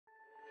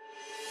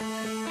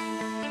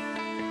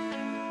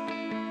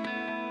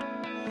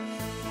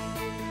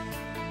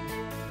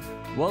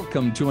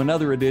Welcome to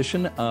another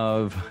edition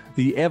of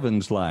The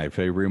Evans Life,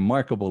 a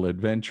remarkable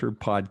adventure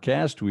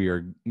podcast. We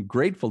are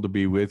grateful to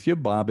be with you.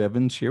 Bob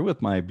Evans here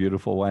with my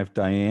beautiful wife,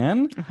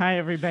 Diane. Hi,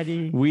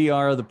 everybody. We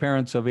are the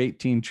parents of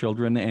 18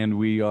 children, and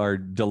we are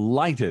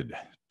delighted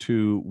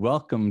to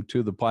welcome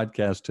to the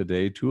podcast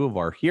today two of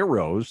our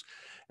heroes.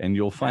 And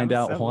you'll find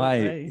out why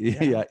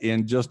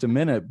in just a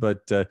minute.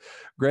 But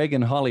Greg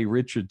and Holly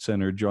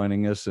Richardson are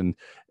joining us, and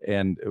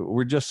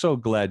we're just so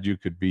glad you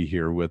could be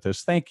here with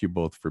us. Thank you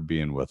both for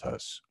being with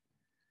us.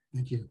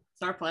 Thank you.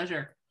 It's our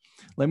pleasure.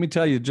 Let me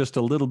tell you just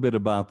a little bit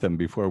about them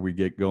before we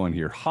get going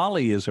here.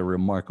 Holly is a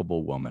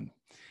remarkable woman.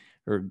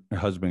 Her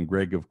husband,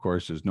 Greg, of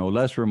course, is no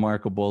less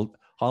remarkable.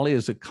 Holly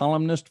is a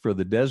columnist for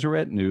the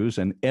Deseret News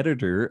and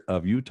editor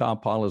of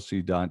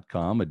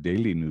UtahPolicy.com, a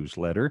daily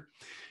newsletter.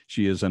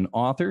 She is an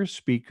author,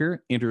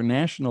 speaker,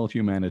 international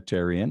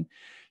humanitarian.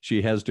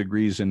 She has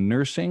degrees in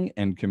nursing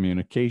and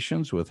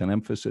communications with an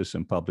emphasis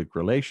in public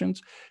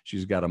relations.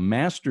 She's got a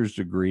master's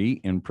degree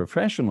in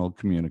professional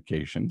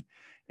communication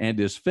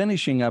and is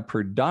finishing up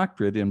her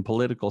doctorate in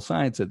political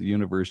science at the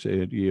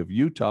University of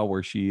Utah,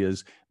 where she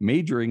is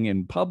majoring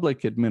in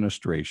public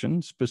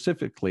administration,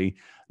 specifically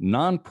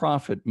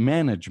nonprofit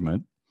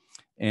management,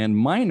 and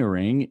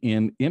minoring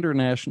in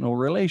international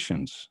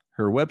relations.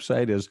 Her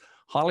website is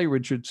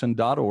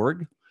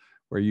hollyrichandson.org,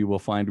 where you will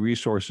find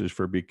resources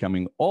for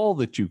becoming all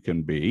that you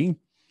can be,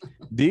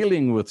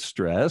 dealing with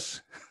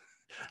stress,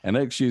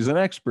 and she's an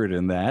expert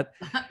in that,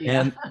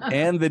 and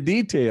the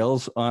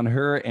details on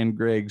her and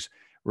Greg's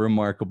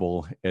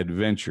remarkable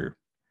adventure.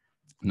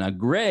 Now,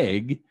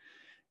 Greg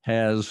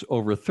has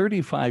over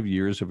 35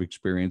 years of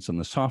experience in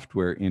the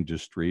software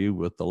industry,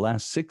 with the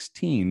last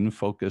 16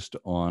 focused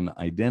on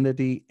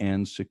identity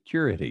and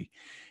security.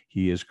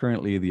 He is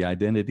currently the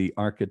identity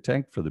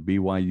architect for the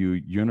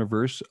BYU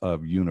Universe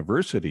of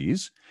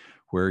Universities,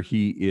 where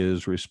he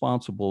is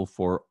responsible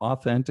for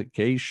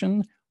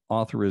authentication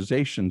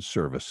authorization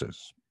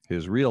services.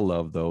 His real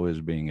love, though,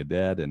 is being a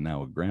dad and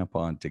now a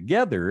grandpa. And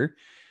together,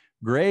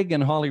 Greg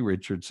and Holly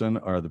Richardson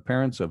are the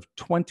parents of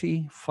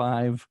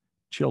 25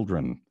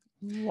 children.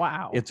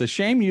 Wow. It's a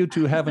shame you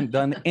two haven't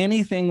done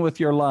anything with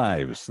your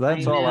lives.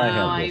 That's all I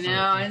have. I know.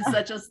 I'm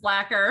such a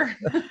slacker.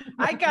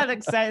 I got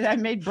excited. I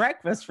made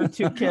breakfast for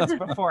 2 kids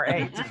before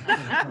 8.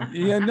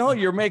 You know,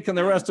 you're making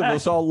the rest of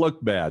us all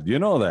look bad. You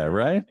know that,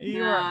 right?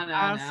 You are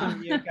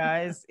awesome, you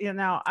guys. You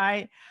know,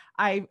 I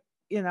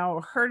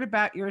heard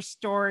about your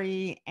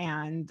story,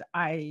 and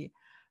I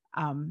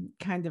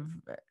kind of,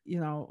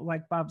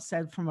 like Bob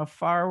said, from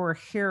afar, we're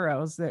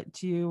heroes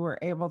that you were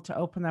able to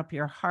open up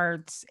your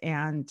hearts.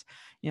 And,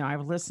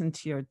 I've listened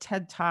to your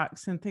TED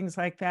Talks and things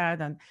like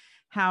that, and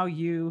how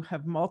you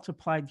have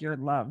multiplied your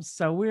love.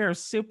 So we are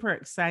super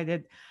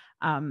excited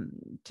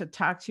to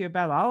talk to you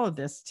about all of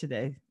this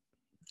today.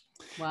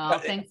 Well,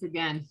 thanks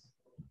again.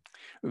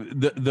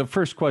 The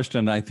first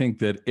question I think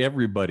that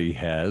everybody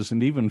has,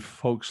 and even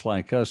folks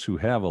like us who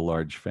have a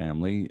large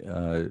family,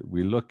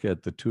 we look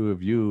at the two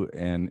of you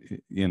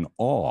and in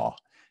awe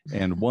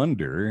and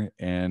wonder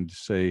and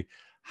say,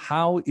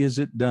 how is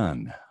it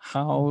done?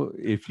 How,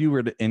 if you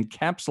were to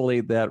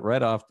encapsulate that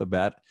right off the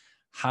bat,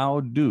 how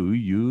do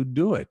you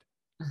do it?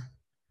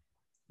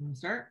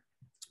 Start.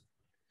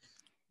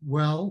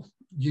 Well,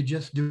 you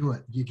just do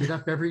it. You get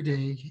up every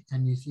day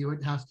and you see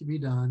what has to be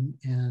done,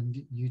 and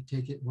you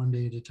take it one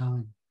day at a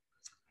time.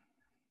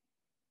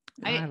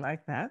 I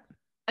like that.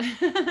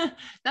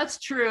 That's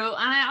true.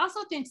 And I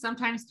also think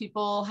sometimes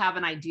people have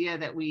an idea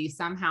that we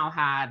somehow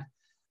had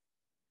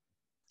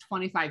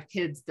 25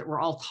 kids that were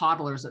all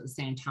toddlers at the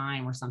same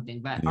time or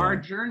something, but our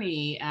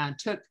journey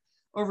took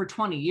over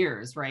 20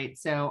 years, right?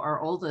 So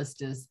our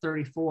oldest is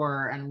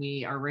 34 and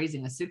we are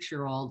raising a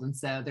 6-year-old. And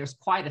so there's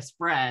quite a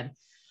spread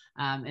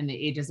in the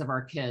ages of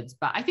our kids.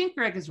 But I think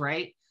Greg is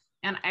right.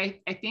 And I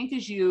think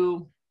as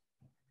you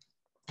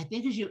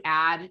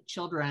add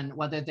children,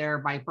 whether they're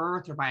by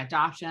birth or by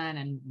adoption,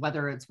 and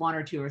whether it's 1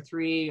 or 2 or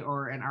 3,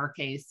 or in our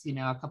case,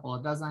 a couple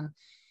of dozen,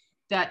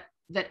 that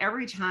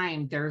every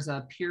time there's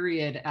a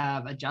period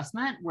of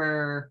adjustment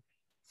where,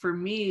 for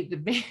me,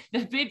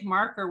 the big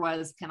marker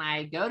was, can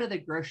I go to the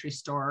grocery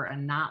store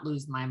and not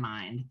lose my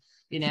mind?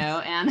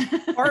 And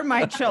or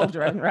my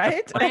children,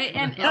 right? Right.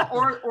 And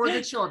or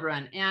the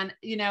children. And,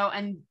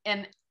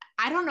 and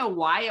I don't know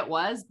why it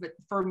was, but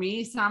for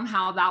me,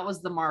 somehow that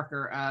was the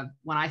marker of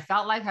when I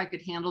felt like I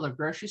could handle the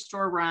grocery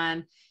store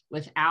run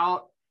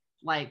without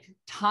like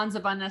tons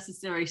of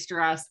unnecessary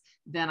stress,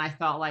 then I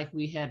felt like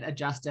we had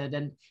adjusted.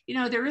 And,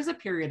 there is a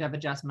period of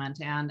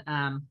adjustment, and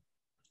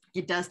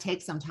it does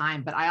take some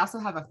time. But I also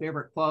have a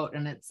favorite quote,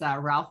 and it's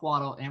Ralph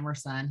Waldo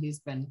Emerson. He's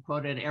been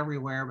quoted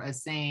everywhere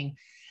as saying,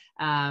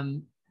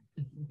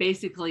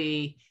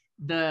 basically,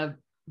 the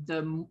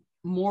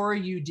more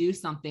you do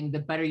something, the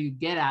better you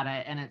get at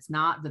it. And it's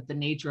not that the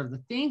nature of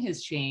the thing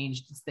has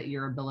changed, it's that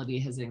your ability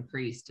has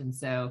increased. And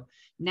so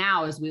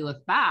now, as we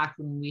look back,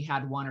 when we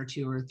had 1 or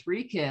 2 or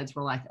 3 kids,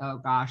 we're like, oh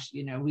gosh,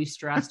 we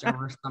stressed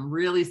over some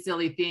really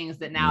silly things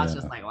that now it's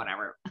just like,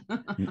 whatever.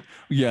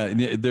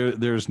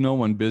 There's no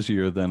one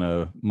busier than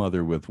a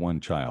mother with 1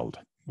 child.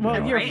 Well,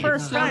 know, your Right?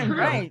 first It's so time, true.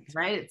 right?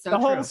 Right. It's so The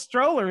whole true.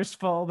 stroller's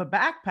full, the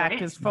backpack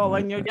Right. is full,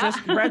 and you're Yeah.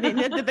 just running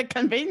into the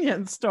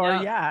convenience store.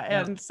 Yep. Yeah.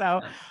 Yep. And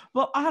so, Yep.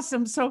 well,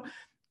 awesome. So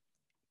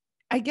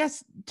I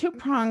guess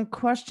two-pronged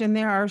question.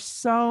 There are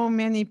so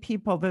many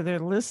people that are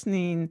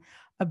listening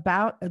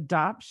about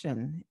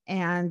adoption,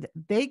 and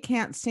they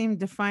can't seem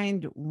to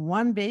find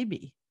one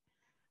baby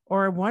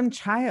or one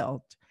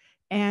child.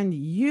 And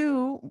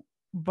you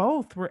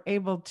both were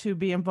able to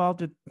be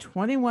involved with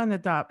 21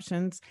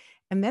 adoptions.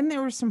 And then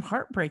there were some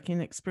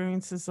heartbreaking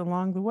experiences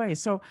along the way.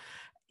 So,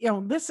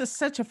 this is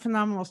such a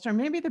phenomenal story.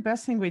 Maybe the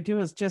best thing we do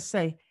is just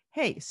say,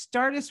 hey,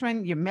 start us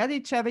when you met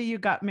each other, you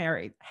got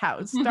married.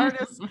 Start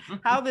us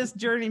how this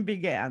journey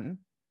began.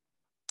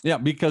 Yeah,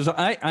 because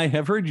I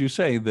have heard you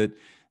say that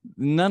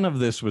none of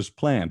this was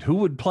planned. Who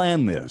would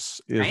plan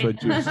this is Right.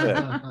 what you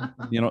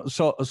said.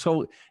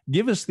 So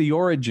give us the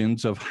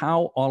origins of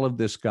how all of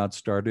this got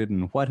started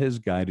and what has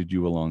guided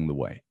you along the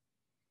way.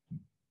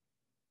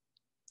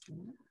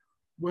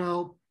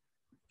 Well,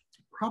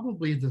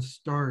 probably the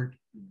start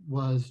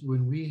was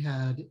when we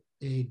had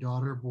a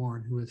daughter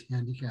born who was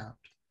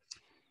handicapped.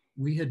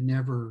 We had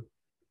never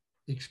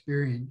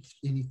experienced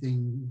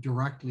anything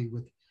directly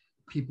with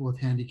people with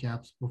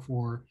handicaps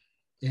before.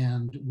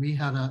 And we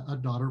had a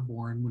daughter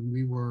born when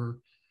we were,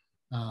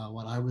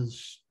 I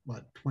was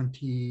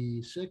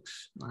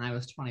 26? When I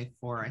was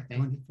 24, I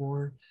think.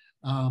 24.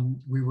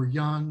 We were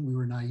young, we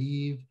were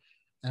naive,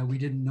 we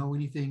didn't know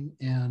anything.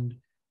 And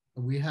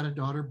we had a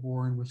daughter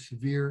born with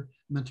severe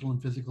mental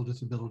and physical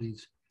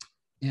disabilities.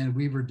 And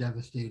we were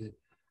devastated.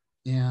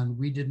 And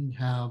we didn't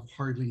have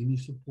hardly any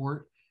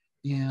support.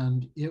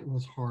 And it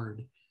was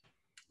hard.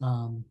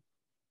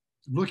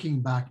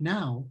 Looking back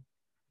now,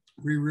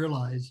 we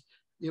realize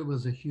it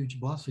was a huge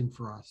blessing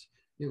for us.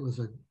 It was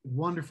a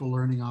wonderful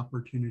learning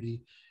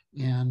opportunity.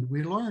 And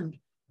we learned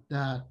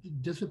that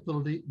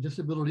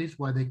disabilities,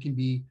 while they can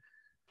be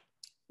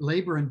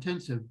labor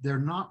intensive, they're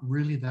not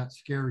really that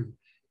scary.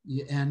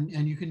 And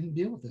you can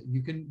deal with it.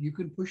 You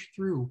can push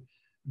through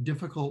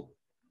difficult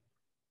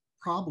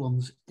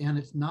problems, and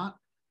it's not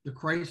the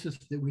crisis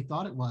that we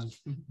thought it was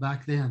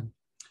back then.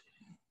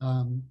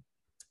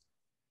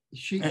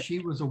 She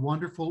was a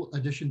wonderful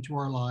addition to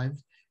our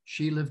lives.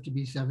 She lived to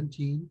be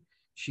 17.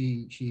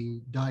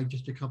 She died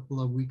just a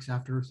couple of weeks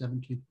after her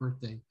 17th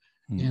birthday.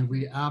 And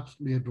we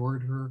absolutely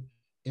adored her,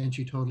 and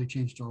she totally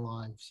changed our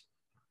lives.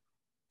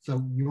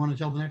 So you want to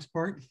tell the next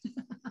part?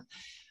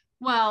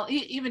 Well,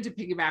 even to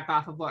piggyback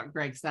off of what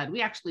Greg said,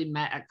 we actually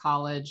met at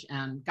college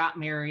and got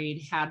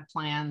married, had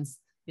plans.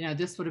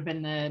 This would have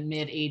been the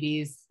mid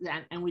 80s.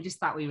 And we just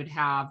thought we would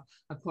have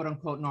a quote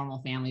unquote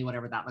normal family,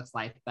 whatever that looks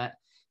like. But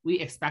we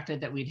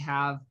expected that we'd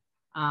have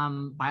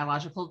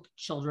biological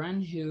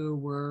children who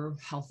were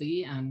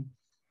healthy. And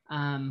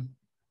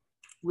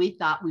we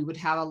thought we would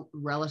have a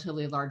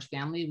relatively large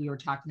family. We were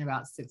talking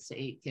about 6 to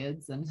 8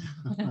 kids, and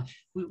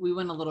we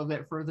went a little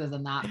bit further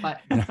than that. But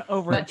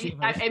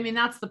I mean,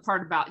 that's the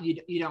part about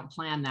you don't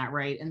plan that,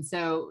 right? And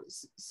so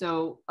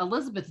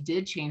Elizabeth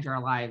did change our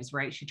lives,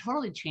 right? She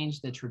totally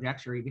changed the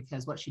trajectory,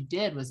 because what she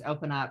did was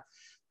open up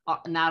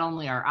not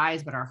only our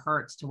eyes but our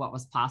hearts to what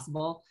was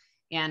possible.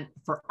 And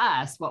for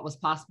us, what was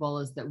possible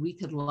is that we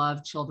could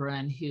love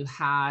children who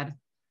had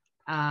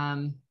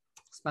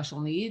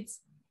special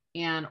needs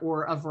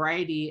or a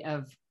variety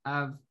of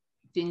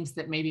things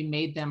that maybe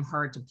made them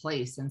hard to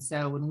place. And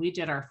so when we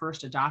did our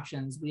first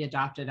adoptions, we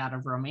adopted out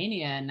of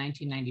Romania in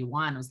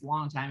 1991. It was a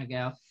long time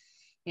ago.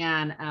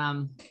 And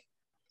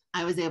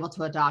I was able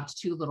to adopt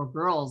 2 little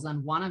girls,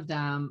 and one of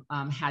them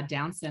had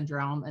Down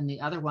syndrome, and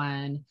the other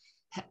one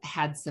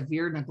had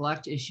severe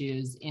neglect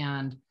issues.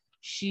 And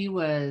she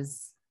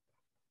was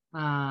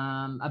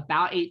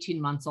about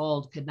 18 months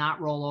old, could not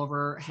roll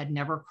over, had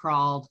never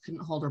crawled,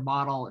 couldn't hold her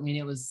bottle. I mean,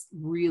 it was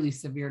really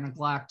severe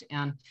neglect.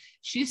 And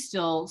she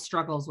still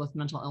struggles with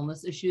mental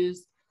illness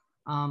issues,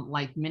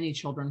 like many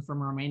children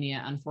from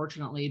Romania,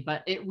 unfortunately.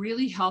 But it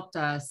really helped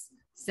us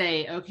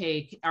say,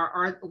 okay,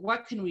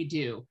 what can we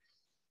do?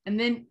 And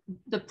then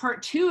the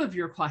part 2 of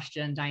your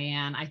question,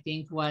 Diane, I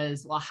think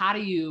was, well, how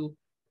do you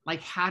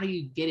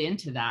get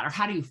into that, or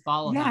how do you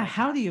follow that?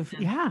 How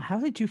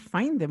did you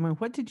find them, and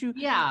what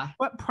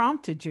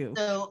prompted you?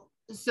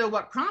 So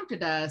what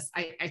prompted us,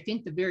 I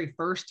think the very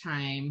first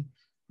time,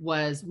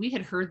 was we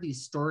had heard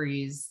these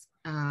stories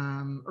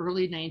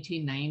early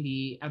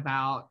 1990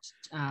 about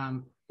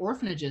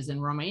orphanages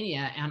in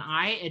Romania. And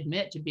I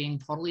admit to being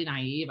totally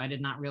naive. I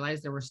did not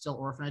realize there were still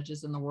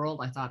orphanages in the world.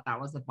 I thought that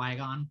was a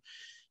bygone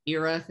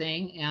era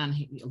thing. And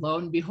lo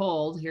and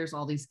behold, here's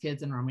all these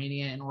kids in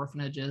Romania in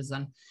orphanages.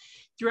 And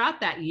throughout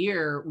that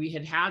year, we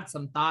had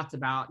some thoughts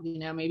about,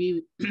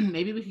 maybe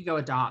we could go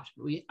adopt.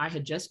 I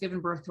had just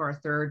given birth to our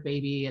 3rd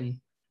baby. And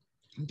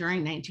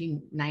during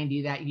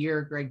 1990, that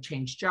year, Greg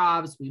changed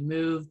jobs. We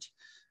moved,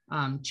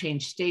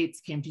 changed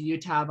states, came to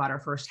Utah, bought our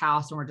first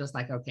house. And we're just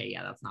like, okay,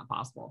 yeah, that's not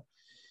possible.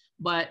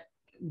 But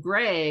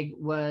Greg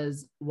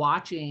was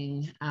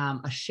watching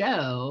a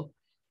show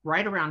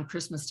right around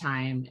Christmas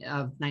time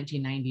of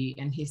 1990.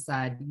 And he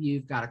said,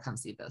 you've got to come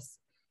see this.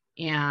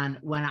 And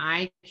when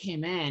I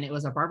came in, it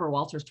was a Barbara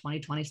Walters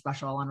 2020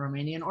 special on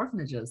Romanian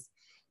orphanages.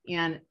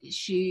 And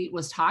she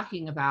was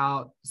talking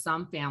about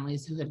some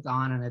families who had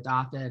gone and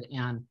adopted.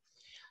 And,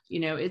 you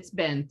know, it's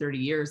been 30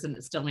 years and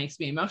it still makes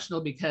me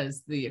emotional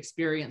because the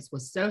experience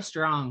was so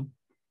strong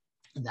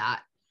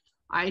that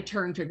I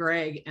turned to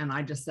Greg and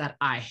I just said,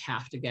 I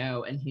have to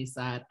go. And he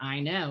said, I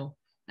know.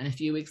 And a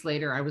few weeks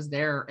later, I was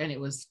there, and it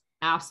was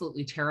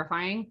absolutely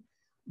terrifying,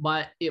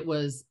 but it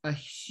was a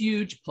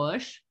huge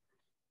push.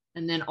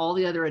 And then all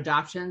the other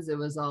adoptions, it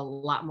was a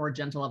lot more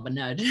gentle of a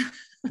nudge.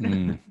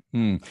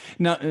 Mm-hmm.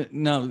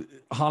 Now,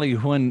 Holly,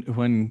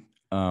 when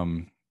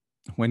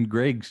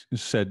Greg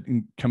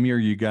said, "Come here,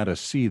 you got to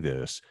see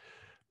this,"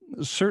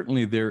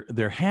 certainly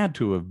there had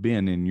to have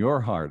been in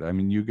your heart. I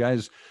mean, you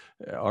guys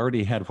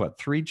already had what,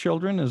 3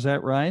 children? Is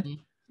that right?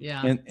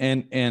 Yeah.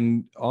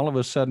 And all of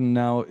a sudden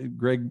now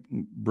Greg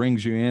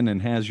brings you in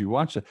and has you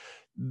watch it.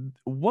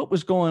 What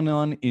was going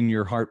on in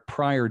your heart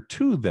prior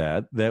to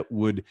that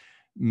would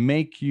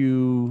make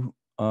you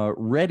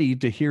ready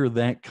to hear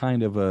that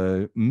kind of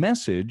a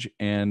message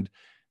and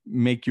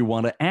make you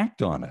want to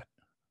act on it?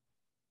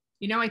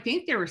 You know, I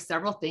think there were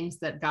several things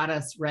that got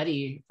us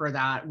ready for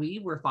that.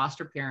 We were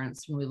foster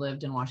parents when we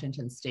lived in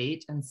Washington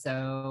State. And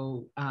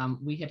so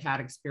we had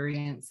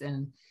experience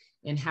in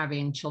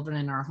having children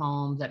in our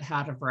home that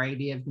had a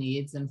variety of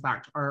needs. In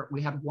fact,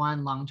 we had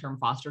one long-term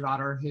foster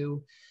daughter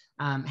who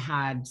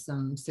had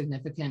some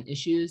significant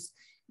issues.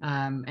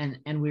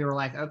 And we were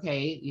like,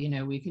 okay, you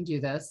know, we can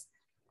do this.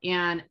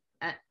 And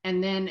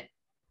then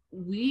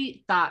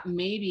we thought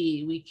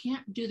maybe we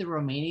can't do the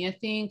Romania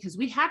thing, because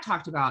we had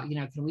talked about, you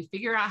know, can we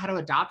figure out how to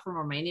adopt from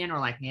Romania? And we're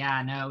like,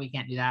 yeah, no, we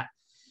can't do that.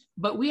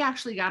 But we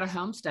actually got a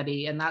home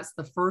study, and that's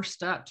the first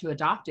step to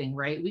adopting,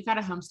 right? We got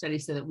a home study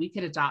so that we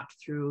could adopt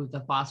through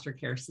the foster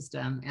care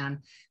system. And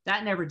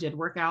that never did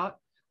work out,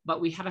 but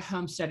we had a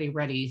home study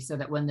ready so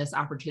that when this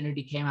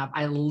opportunity came up,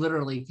 I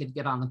literally could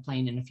get on the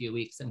plane in a few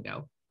weeks and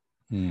go.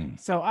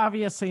 So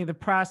obviously the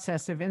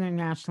process of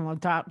international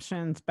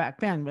adoptions back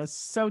then was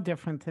so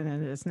different than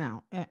it is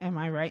now. Am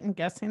I right in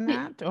guessing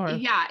that? Or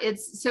yeah,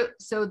 it's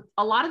so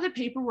a lot of the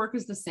paperwork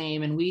is the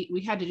same, and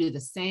we had to do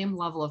the same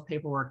level of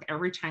paperwork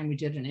every time we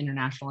did an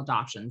international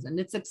adoptions, and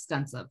it's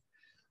extensive.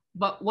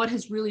 But what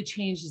has really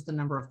changed is the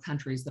number of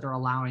countries that are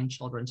allowing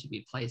children to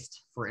be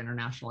placed for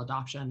international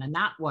adoption, and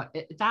that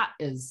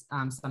is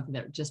something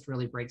that just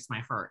really breaks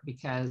my heart,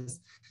 because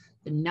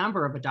the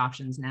number of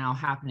adoptions now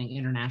happening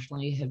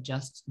internationally have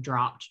just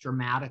dropped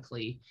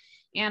dramatically.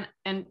 And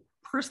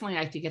personally,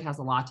 I think it has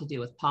a lot to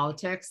do with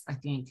politics. I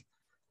think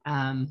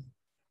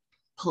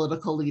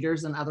political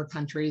leaders in other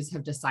countries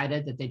have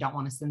decided that they don't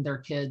want to send their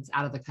kids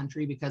out of the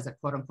country because it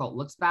quote unquote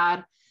looks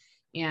bad.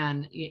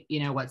 And you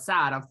know, what's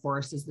sad, of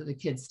course, is that the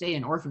kids stay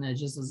in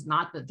orphanages. It's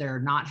not that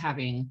they're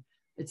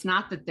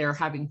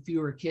having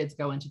fewer kids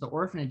go into the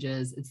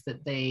orphanages. It's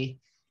that they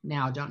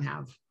now don't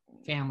have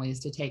families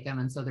to take them,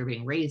 and so they're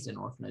being raised in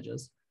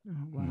orphanages.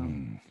 Oh, wow.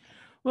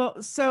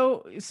 Well,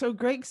 so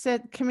Greg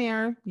said, come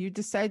here. You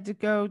decide to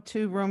go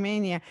to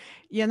Romania.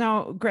 You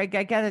know, Greg,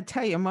 I got to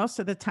tell you, most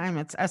of the time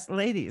it's us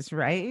ladies,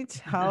 right?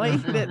 Holly,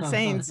 that's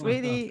saying,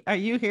 sweetie, are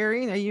you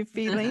hearing? Are you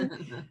feeling?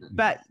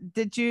 But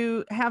did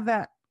you have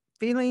that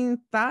feeling,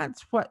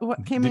 thoughts?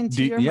 What came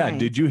into your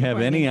mind? Did you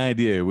have any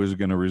idea it was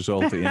going to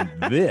result in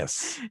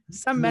this?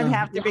 Some men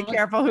have to be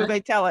careful who they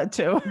tell it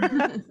to.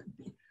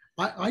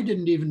 I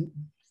didn't even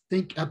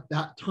think at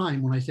that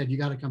time when I said, you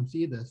got to come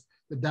see this,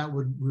 that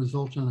would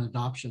result in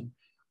adoption.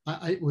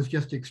 It was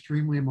just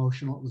extremely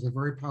emotional. It was a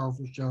very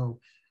powerful show.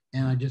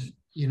 And I just,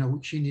 you know,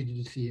 she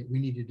needed to see it. We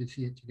needed to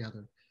see it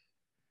together.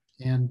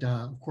 And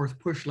of course,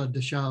 push led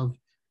to shove.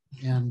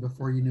 And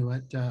before you knew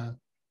it,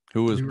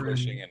 who was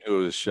pushing and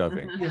who was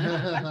shoving?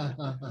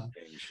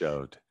 Being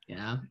shoved.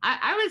 Yeah,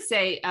 I would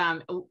say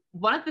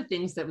one of the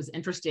things that was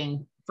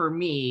interesting for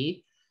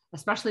me,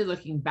 especially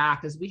looking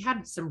back, is we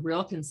had some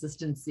real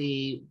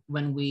consistency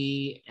when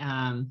we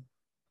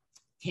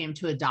came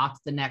to adopt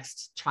the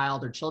next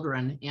child or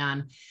children.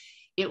 And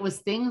it was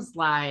things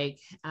like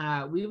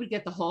we would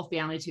get the whole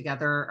family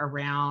together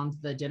around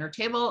the dinner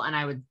table, and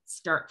I would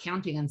start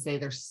counting and say,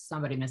 there's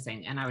somebody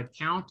missing. And I would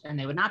count and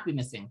they would not be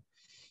missing.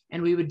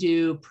 And we would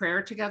do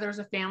prayer together as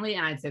a family,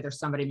 and I'd say, there's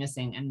somebody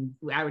missing. And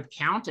I would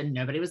count and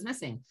nobody was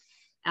missing.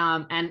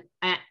 And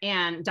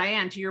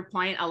Diane, to your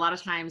point, a lot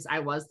of times I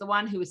was the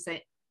one who was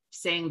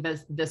saying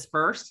this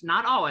first,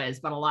 not always,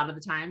 but a lot of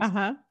the times.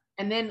 Uh-huh.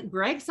 And then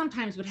Greg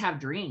sometimes would have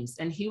dreams,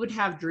 and he would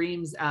have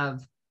dreams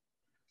of,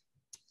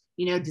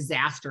 you know,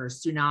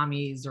 disasters,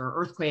 tsunamis or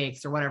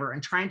earthquakes or whatever,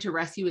 and trying to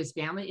rescue his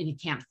family, and he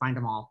can't find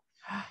them all.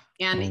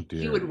 And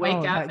he would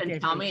wake up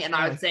and tell me, and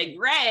I would say,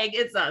 Greg,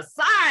 it's a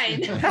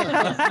sign.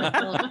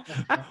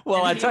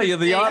 Well, I tell you,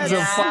 the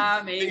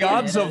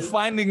odds of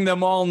finding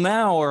them all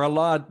now are a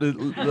lot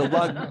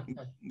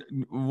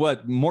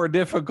more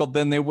difficult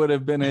than they would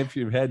have been if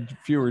you had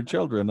fewer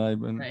children.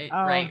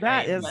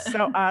 That is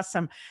so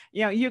awesome.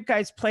 You know, you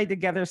guys played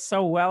together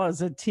so well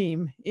as a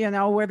team. You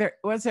know,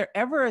 was there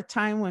ever a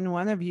time when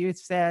one of you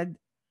said,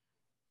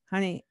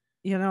 honey,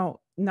 you know,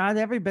 not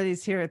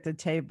everybody's here at the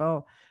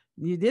table.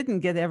 you didn't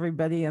get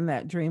everybody in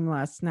that dream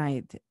last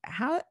night.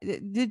 How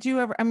did you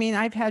ever? I mean,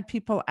 I've had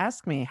people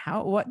ask me,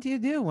 what do you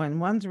do when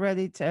one's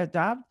ready to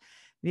adopt?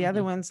 The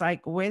other one's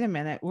like, wait a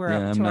minute, we're Yeah,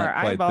 up I'm to not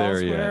our quite there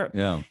eyeballs. yet.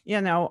 Yeah.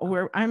 You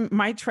know,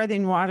 my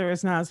treading water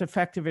is not as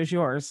effective as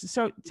yours.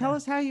 So tell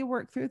us how you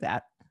work through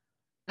that.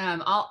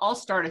 I'll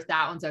start if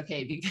that one's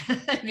okay,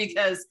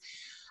 because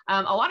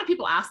a lot of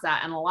people ask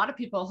that, and a lot of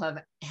people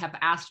have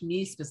asked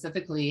me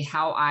specifically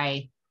how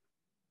I,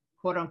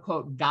 quote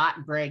unquote,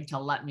 got Greg to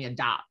let me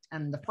adopt.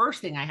 And the first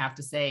thing I have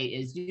to say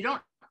is you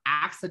don't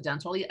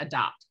accidentally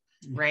adopt,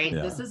 right?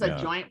 Yeah, This is a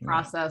joint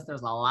process. There's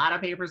a lot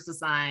of papers to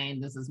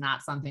sign. This is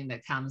not something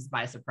that comes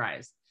by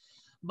surprise.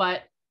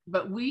 But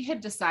we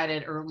had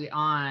decided early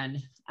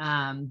on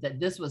that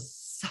this was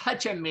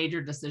such a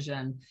major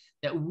decision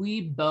that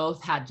we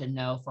both had to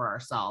know for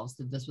ourselves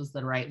that this was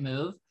the right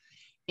move.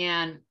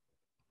 And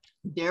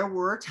there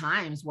were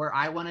times where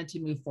I wanted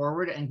to move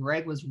forward and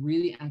Greg was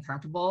really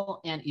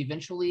uncomfortable. And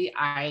eventually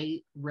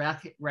I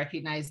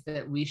recognized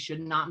that we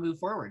should not move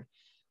forward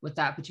with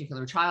that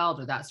particular child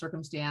or that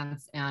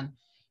circumstance. And,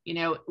 you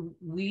know,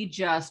 we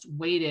just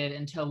waited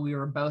until we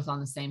were both on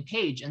the same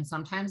page. And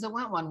sometimes it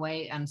went one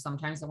way and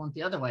sometimes it went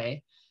the other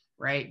way.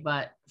 Right.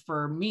 But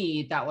for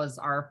me, that was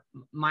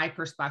my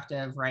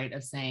perspective, right,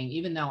 of saying,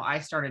 even though I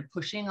started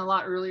pushing a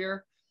lot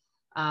earlier,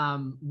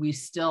 we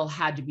still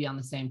had to be on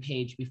the same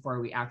page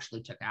before we actually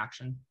took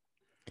action.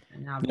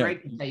 And now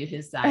Greg can tell you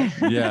his side.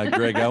 Yeah,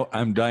 Greg,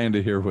 I'm dying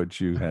to hear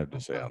what you have to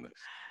say on this.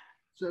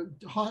 So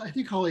I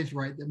think Holly's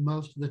right that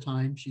most of the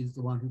time she's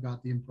the one who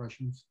got the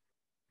impressions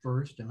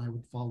first, and I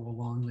would follow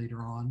along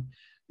later on.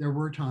 There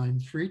were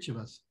times for each of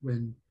us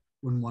when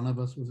one of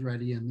us was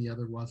ready and the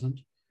other wasn't.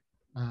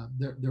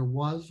 There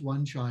was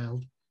one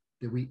child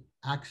that we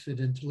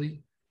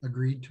accidentally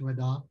agreed to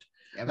adopt.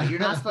 Yeah, but you're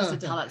not supposed to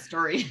tell that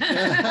story.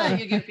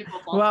 You give people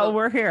false hope.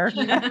 We're here.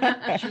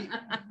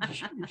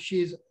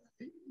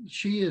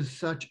 She is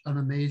such an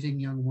amazing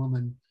young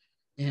woman,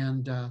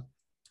 and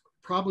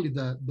probably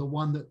the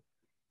one that,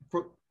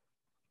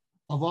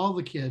 of all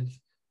the kids,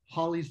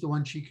 Holly's the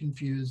one she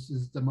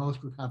confuses the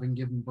most with having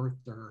given birth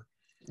to her.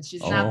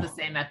 She's not the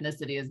same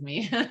ethnicity as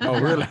me. Oh,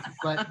 really?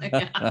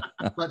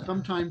 But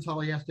sometimes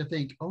Holly has to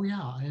think, oh yeah,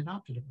 I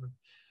adopted her.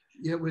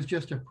 It was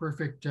just a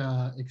perfect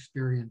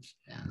experience.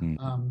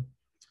 Yeah.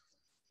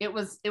 It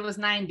was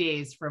 9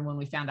 days from when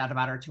we found out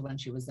about her to when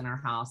she was in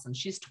our house, and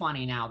she's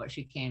 20 now, but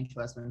she came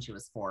to us when she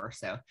was 4.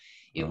 So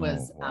it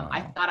was, wow.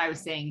 I thought I was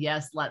saying,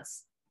 yes,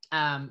 let's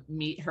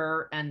meet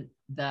her. And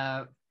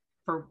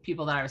for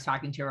people that I was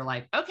talking to were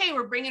like, okay,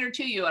 we're bringing her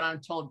to you. And I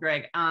told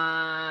Greg,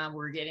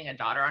 we're getting a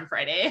daughter on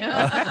Friday.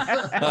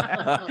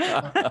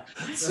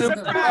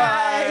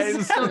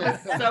 Surprise!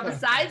 So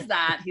besides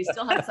that, he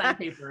still had signed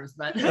papers,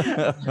 but.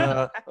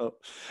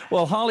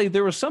 Well, Holly,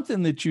 there was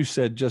something that you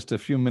said just a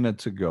few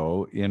minutes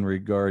ago in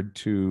regard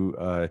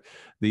to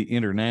the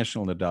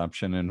international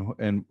adoption.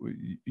 And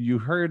you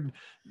heard,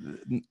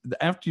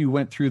 after you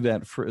went through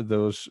that for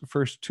those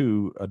first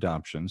 2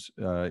 adoptions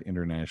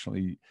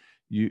internationally,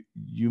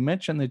 you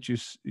mentioned that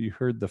you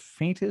heard the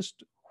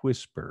faintest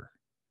whisper.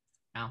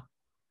 Yeah.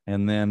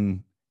 And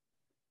then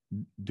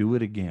do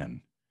it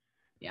again.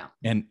 Yeah.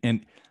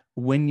 And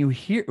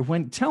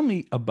tell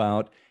me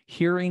about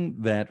hearing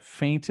that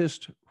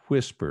faintest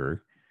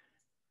whisper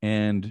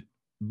and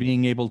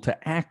being able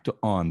to act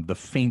on the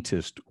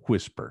faintest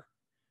whisper.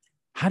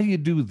 How do you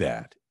do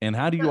that? And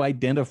how do you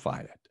identify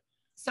it?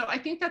 So I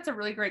think that's a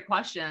really great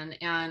question.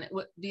 And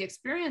the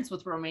experience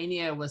with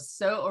Romania was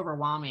so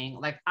overwhelming.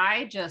 Like,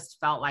 I just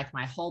felt like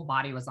my whole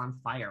body was on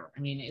fire.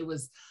 I mean, it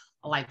was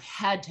like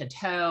head to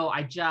toe.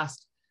 I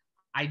just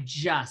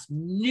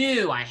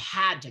knew I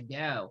had to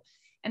go.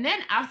 And then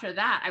after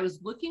that, I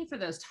was looking for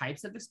those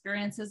types of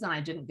experiences and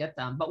I didn't get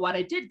them. But what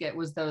I did get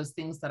was those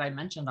things that I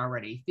mentioned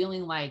already,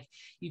 feeling like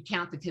you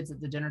count the kids at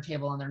the dinner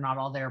table and they're not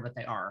all there, but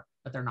they are,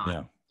 but they're not.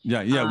 Yeah.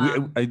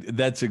 Yeah.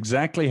 That's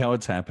exactly how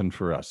it's happened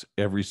for us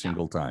every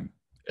single time.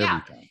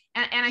 Every time.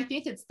 And I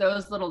think it's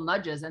those little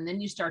nudges. And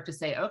then you start to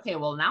say, okay,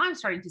 well, now I'm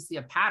starting to see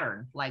a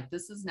pattern. Like,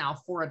 this is now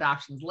 4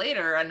 adoptions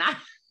later. And I,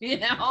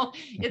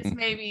 it's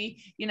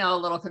maybe, a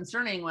little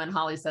concerning when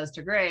Holly says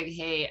to Greg,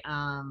 hey,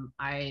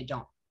 I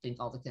don't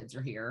think all the kids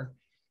are here.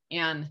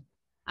 And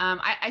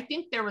I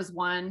think there's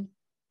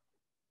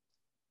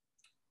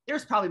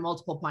probably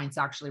multiple points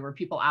actually where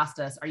people asked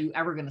us, are you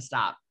ever going to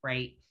stop?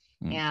 Right.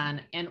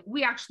 And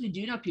we actually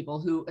do know people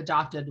who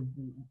adopted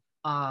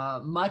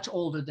much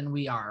older than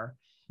we are,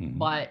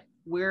 but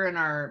we're in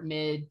our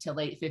mid to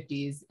late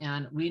 50s,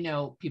 and we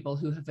know people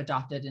who have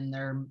adopted in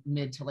their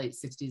mid to late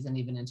 60s and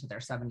even into their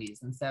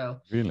 70s. And so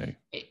really,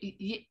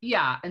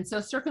 yeah. And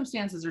so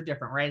circumstances are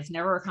different, right? It's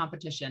never a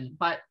competition,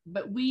 but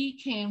we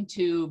came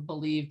to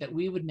believe that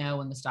we would know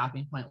when the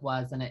stopping point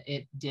was, and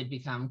it did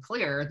become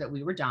clear that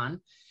we were done.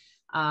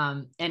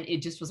 And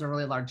it just was a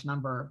really large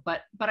number,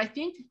 but I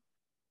think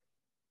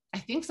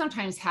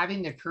sometimes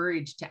having the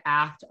courage to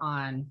act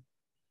on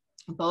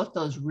both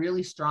those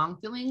really strong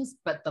feelings,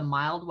 but the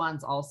mild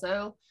ones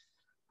also,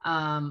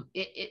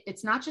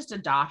 it's not just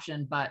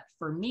adoption, but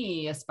for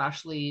me,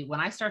 especially when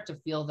I start to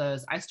feel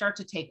those, I start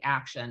to take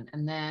action.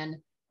 And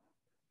then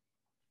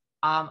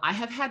I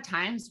have had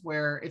times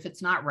where if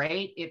it's not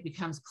right, it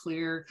becomes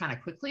clear kind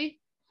of quickly.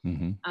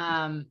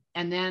 Mm-hmm.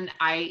 And then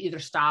I either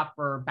stop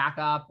or back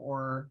up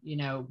or,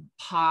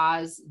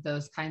 pause,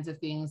 those kinds of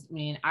things. I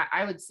mean,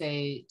 I would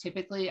say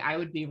typically I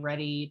would be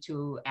ready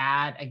to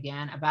add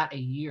again about a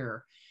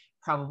year,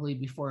 probably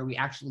before we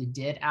actually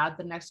did add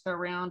the next go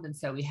round. And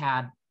so we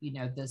had,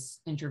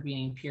 this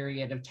intervening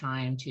period of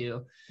time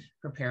to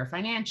prepare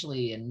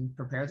financially and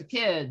prepare the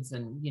kids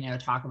and,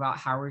 talk about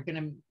how we're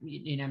going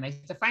to,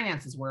 make the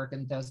finances work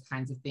and those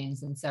kinds of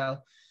things. And so,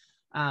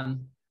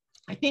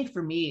 I think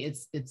for me,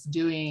 it's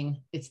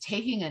taking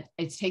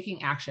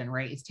action,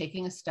 right? It's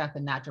taking a step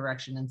in that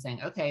direction and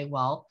saying, okay,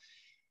 well,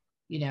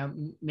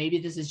 maybe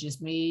this is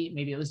just me.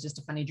 Maybe it was just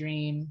a funny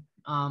dream,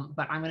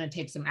 but I'm going to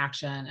take some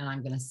action and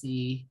I'm going to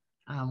see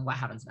what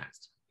happens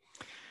next.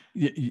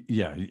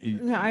 Yeah.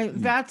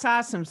 That's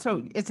awesome.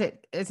 So is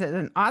it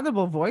an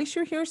audible voice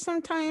you hear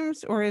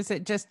sometimes, or is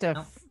it just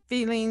a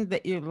feeling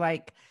that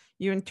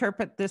you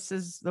interpret this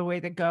is the way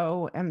to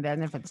go, and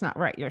then if it's not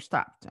right, you're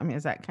stopped? I mean,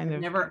 is that kind of...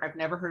 I've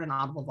never heard an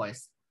audible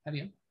voice. Have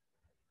you?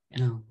 Yeah.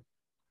 No.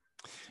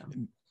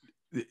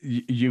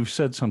 You've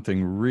said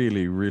something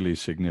really, really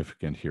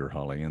significant here,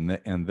 Holly,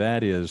 and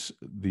that is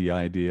the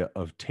idea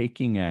of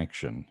taking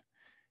action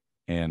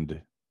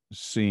and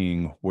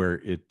seeing where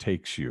it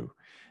takes you.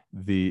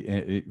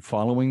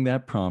 Following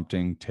that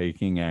prompting,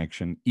 taking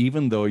action,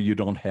 even though you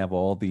don't have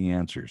all the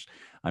answers.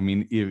 I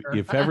mean,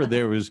 if ever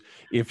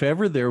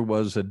there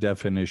was a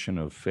definition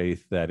of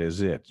faith, that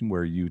is it,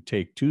 where you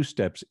take 2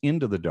 steps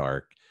into the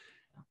dark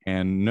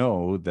and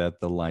know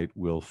that the light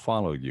will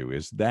follow you.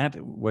 Is that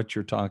what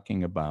you're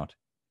talking about?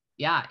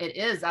 Yeah, it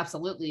is,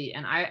 absolutely.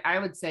 And I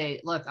would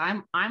say, look,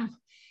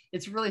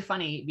 it's really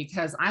funny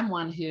because I'm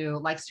one who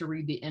likes to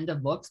read the end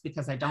of books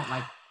because I don't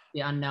like the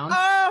unknown.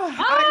 Oh,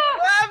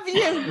 I love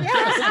you.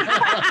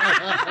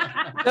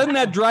 Yes. Doesn't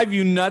that drive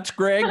you nuts,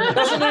 Greg?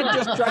 Doesn't that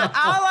just drive?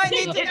 All I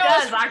need to It know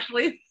does, is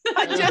actually.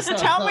 just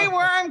tell me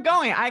where I'm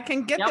going. I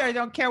can get there. I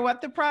don't care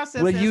what the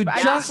process Will is. you but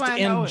I just wanna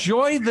know-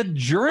 enjoy the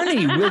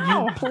journey? Will you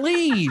No.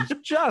 please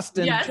just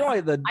Yes,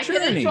 enjoy the I journey?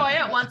 can enjoy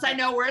it once I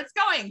know where it's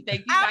going. Thank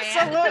you,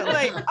 Diane.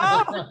 Absolutely.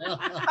 Oh,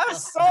 a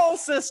soul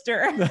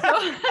sister.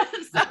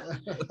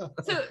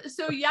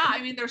 So yeah,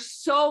 I mean, there's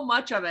so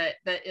much of it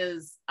that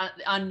is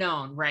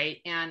unknown, right?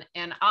 And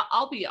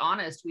I'll be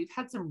honest, we've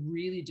had some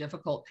really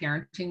difficult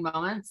parenting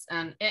moments,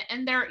 and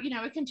there,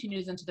 it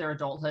continues into their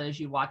adulthood as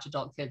you watch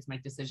adult kids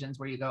make decisions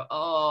where you go,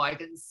 oh, I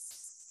can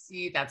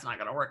see that's not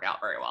going to work out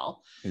very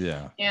well.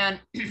 Yeah. And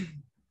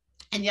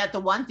yet the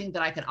one thing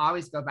that I can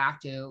always go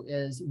back to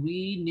is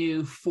we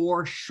knew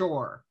for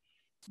sure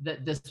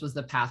that this was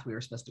the path we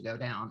were supposed to go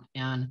down.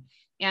 And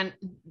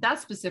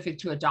that's specific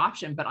to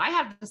adoption, but I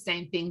have the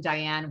same thing,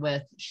 Diane,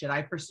 with should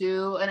I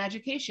pursue an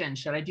education?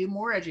 Should I do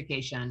more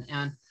education?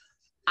 And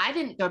I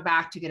didn't go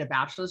back to get a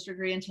bachelor's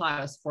degree until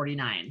I was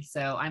 49.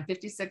 So I'm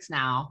 56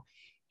 now.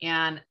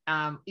 And,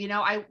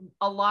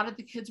 a lot of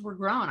the kids were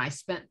grown. I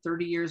spent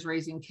 30 years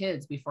raising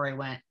kids before I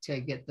went to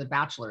get the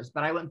bachelor's,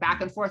 but I went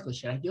back and forth with,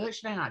 should I do it?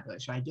 Should I not do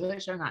it? Should I do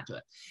it? Should I not do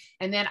it?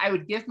 And then I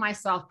would give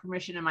myself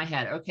permission in my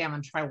head. Okay, I'm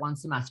going to try one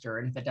semester.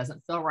 And if it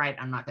doesn't feel right,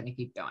 I'm not going to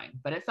keep going,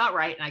 but it felt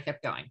right. And I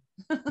kept going.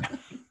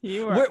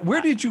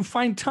 Where did you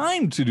find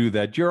time to do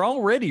that? You're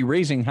already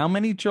raising, how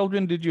many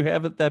children did you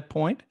have at that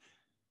point?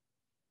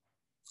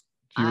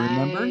 Do you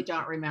remember? I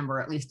don't remember,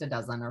 at least a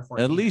dozen or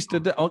 14. At least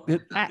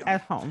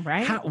At home,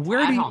 right?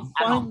 Where do you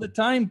find the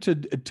time to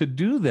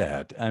do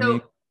that? I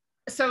mean,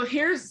 so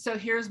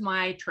here's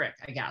my trick,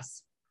 I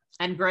guess.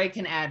 And Greg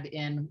can add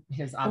in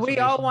his observations.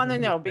 We all want to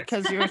know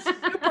because you're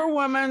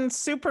superwoman,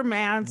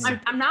 Superman.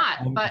 I'm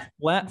not, but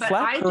flap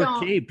her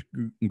cape,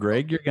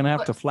 Greg. You're going to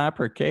have to flap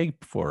her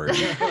cape for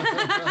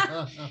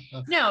her.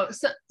 No,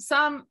 so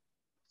some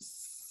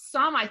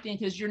I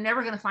think is you're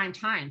never going to find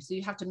time, so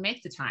you have to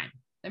make the time.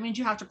 That means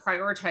you have to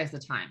prioritize the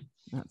time.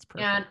 That's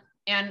perfect.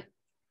 And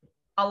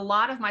a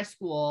lot of my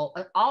school,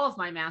 all of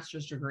my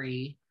master's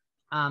degree,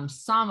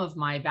 some of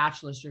my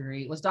bachelor's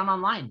degree was done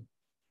online.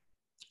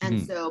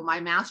 And so my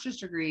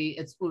master's degree,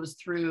 it was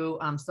through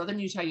Southern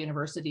Utah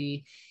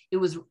University. It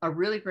was a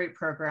really great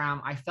program.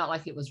 I felt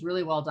like it was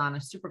really well done. I'm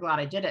super glad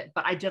I did it,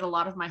 but I did a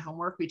lot of my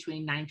homework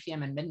between 9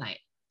 p.m. and midnight.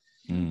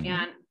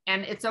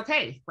 And it's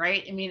okay,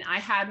 right? I mean, I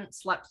hadn't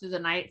slept through the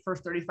night for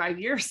 35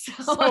 years.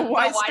 So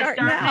why start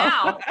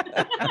now?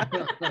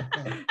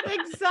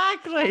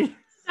 Exactly.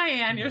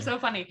 Diane, you're so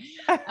funny.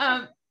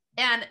 And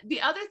the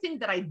other thing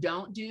that I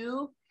don't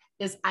do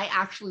is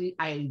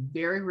I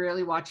very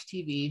rarely watch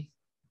TV.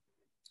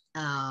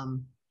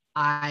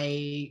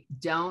 I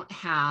don't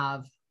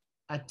have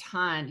a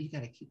ton. You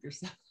got to keep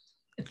yourself.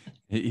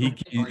 You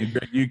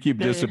keep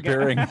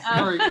disappearing.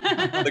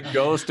 The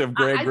ghost of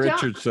Greg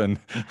Richardson.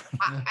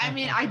 I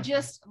mean, I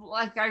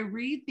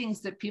read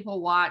things that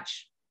people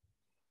watch,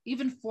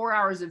 even 4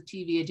 hours of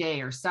TV a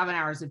day or 7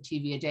 hours of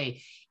TV a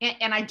day.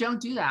 And I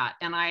don't do that.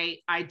 And I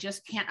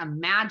just can't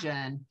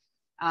imagine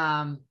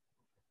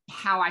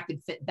how I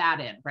could fit that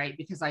in, right?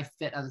 Because I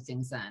fit other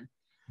things in.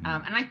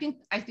 And I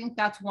think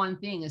that's one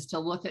thing, is to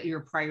look at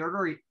your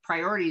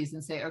priorities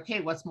and say,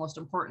 okay, what's most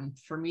important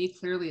for me?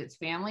 Clearly it's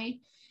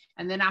family.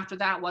 And then after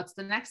that, what's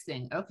the next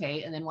thing?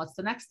 Okay. And then what's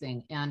the next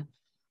thing? And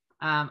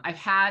I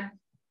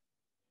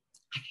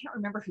can't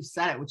remember who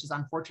said it, which is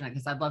unfortunate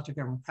because I'd love to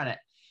give them credit,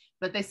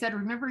 but they said,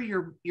 remember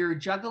you're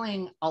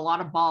juggling a lot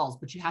of balls,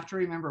 but you have to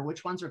remember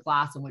which ones are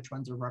glass and which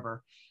ones are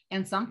rubber.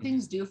 And some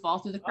things do fall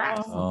through the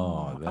cracks.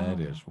 Oh, that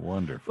is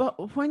wonderful.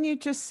 Well, when you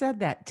just said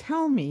that,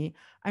 tell me,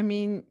 I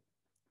mean,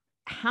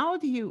 how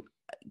do you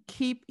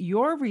keep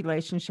your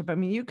relationship? I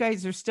mean, you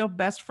guys are still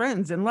best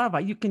friends in love.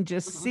 You can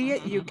just see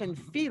it, you can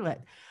feel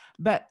it.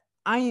 But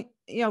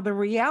the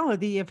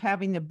reality of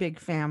having a big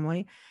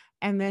family.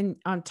 And then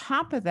on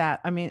top of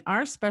that, I mean,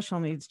 our special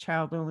needs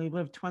child only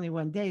lived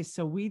 21 days.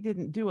 So we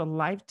didn't do a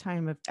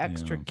lifetime of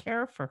extra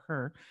care for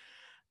her.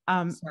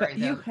 But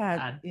you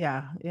had,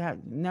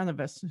 none of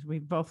us, we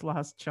both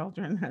lost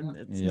children, and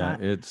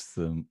it's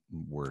the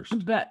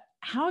worst. But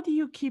how do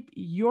you keep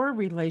your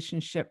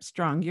relationship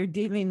strong? You're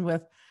dealing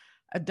with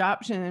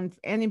adoption, and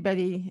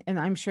anybody, and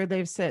I'm sure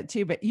they've said it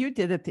too, but you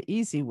did it the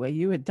easy way.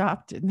 You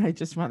adopted, and I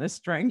just want to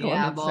strangle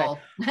them and say,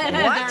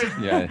 what?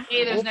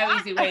 There's no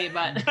easy way,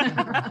 but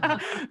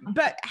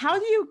but how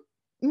do you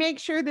make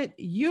sure that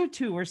you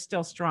two are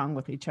still strong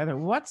with each other?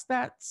 What's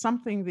that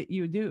something that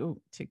you do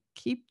to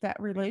keep that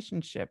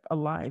relationship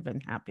alive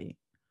and happy?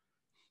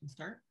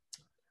 Start.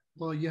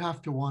 Well, you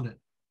have to want it.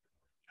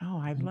 Oh,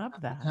 I love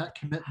that. That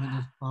commitment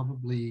is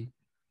probably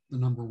the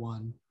number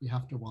one. You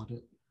have to want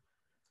it.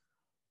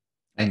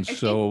 And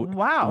so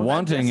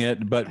wanting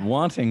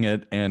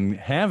it and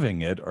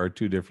having it are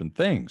two different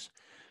things.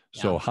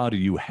 So how do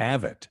you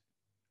have it?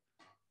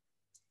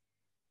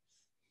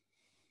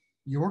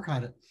 You work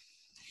on it.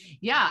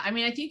 Yeah. I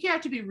mean, I think you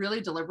have to be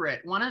really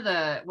deliberate. One of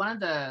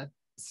the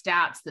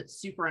stats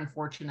that's super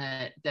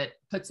unfortunate that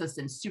puts us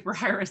in super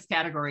high risk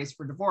categories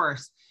for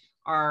divorce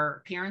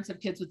are parents of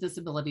kids with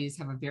disabilities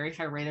have a very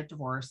high rate of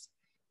divorce.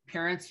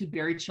 Parents who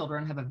bury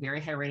children have a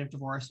very high rate of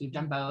divorce. We've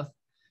done both,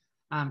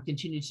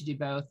 continue to do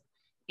both.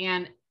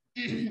 And,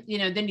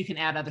 then you can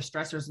add other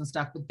stressors and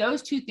stuff, but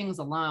those two things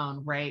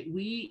alone, right?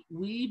 We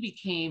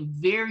became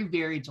very,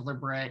 very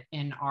deliberate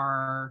in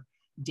our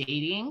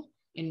dating,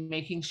 in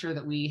making sure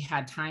that we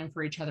had time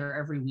for each other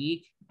every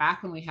week.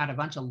 Back when we had a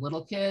bunch of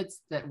little kids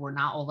that were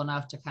not old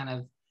enough to kind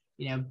of,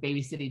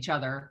 babysit each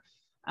other,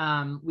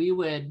 we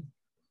would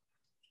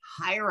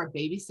hire a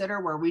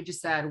babysitter where we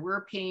just said,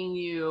 we're paying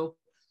you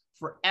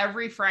for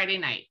every Friday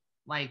night.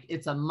 Like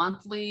it's a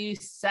monthly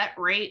set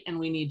rate and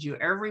we need you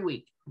every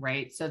week,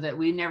 right? So that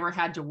we never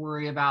had to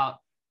worry about,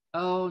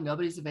 oh,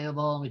 nobody's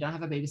available and we don't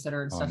have a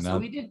babysitter and stuff. So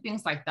we did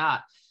things like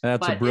that.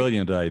 That's a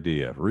brilliant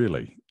idea,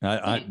 really.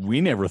 We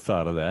never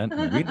thought of that.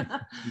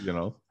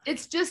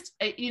 It's just,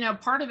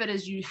 part of it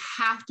is you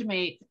have to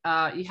make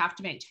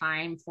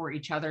time for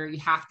each other. You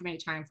have to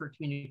make time for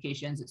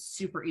communications. It's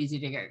super easy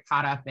to get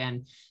caught up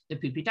in the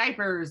poopy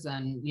diapers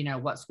and,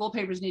 what school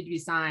papers need to be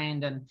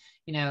signed and,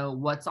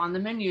 what's on the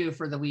menu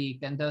for the week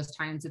and those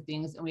kinds of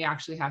things. And we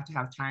actually have to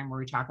have time where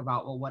we talk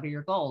about, well, what are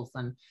your goals?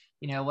 And,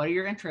 what are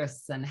your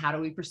interests and how do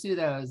we pursue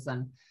those?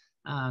 And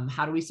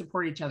how do we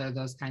support each other?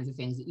 Those kinds of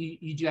things.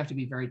 You do have to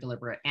be very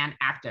deliberate and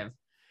active.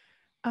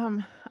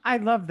 I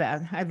love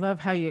that. I love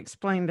how you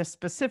explained the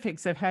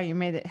specifics of how you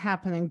made it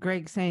happen. And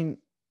Greg saying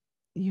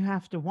you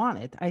have to want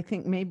it. I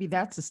think maybe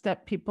that's a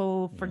step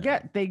people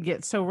forget. Yeah. They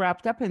get so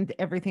wrapped up into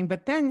everything.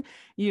 But then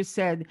you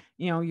said,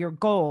 your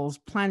goals,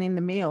 planning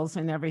the meals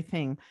and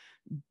everything.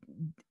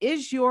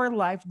 Is your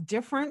life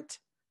different?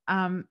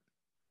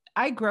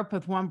 I grew up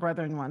with one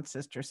brother and one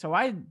sister, so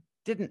I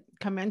didn't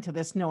come into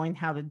this knowing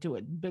how to do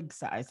it big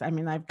size. I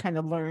mean, I've kind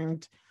of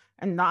learned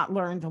and not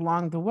learned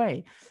along the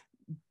way.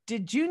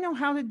 Did you know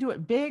how to do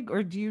it big,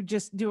 or do you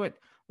just do it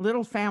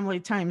little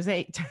family times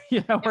 8,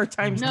 or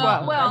times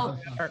 12? Well,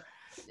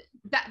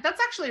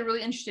 that's actually a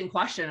really interesting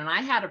question. And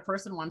I had a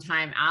person one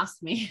time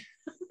ask me,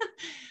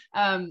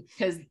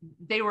 because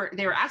they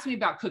were asking me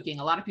about cooking.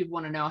 A lot of people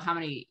want to know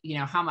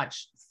how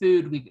much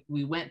food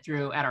we went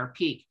through at our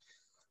peak.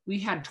 We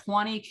had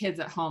 20 kids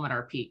at home at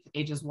our peak,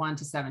 ages 1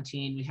 to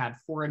 17. We had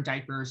 4 in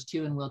diapers,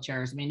 2 in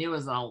wheelchairs. I mean, it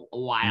was a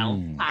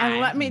wild time.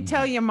 And let me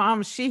tell you,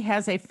 Mom, she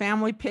has a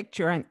family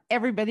picture and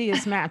everybody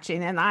is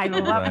matching. And I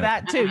love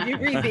that too. You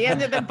read the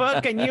end of the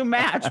book and you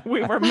match.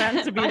 We were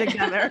meant to be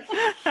together.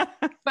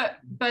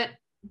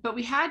 but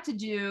we had to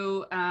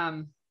do,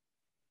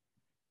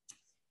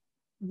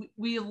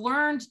 we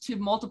learned to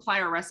multiply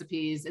our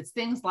recipes. It's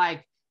things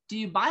like, do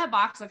you buy a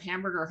box of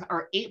hamburger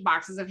or 8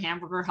 boxes of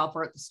hamburger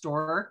helper at the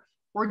store?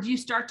 Or do you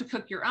start to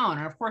cook your own?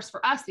 And of course,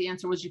 for us, the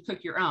answer was you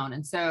cook your own.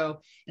 And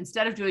so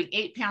instead of doing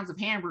 8 pounds of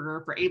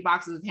hamburger for 8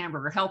 boxes of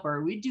hamburger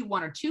helper, we do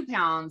 1 or 2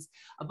 pounds,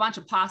 a bunch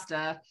of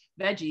pasta,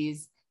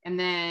 veggies, and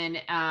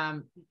then,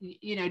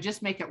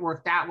 just make it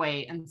work that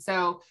way. And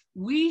so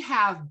we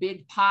have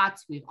big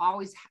pots. We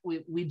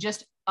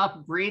just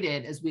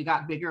upgraded as we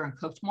got bigger and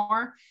cooked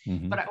more.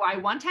 But I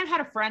one time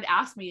had a friend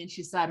ask me, and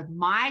she said,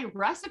 my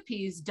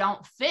recipes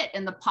don't fit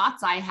in the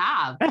pots I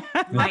have.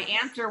 My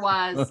answer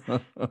was,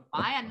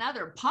 buy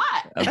another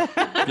pot.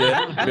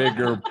 Get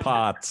bigger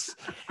pots.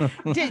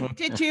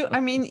 Did you, I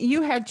mean,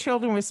 you had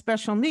children with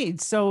special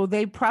needs, so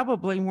they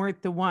probably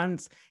weren't the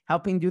ones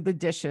helping do the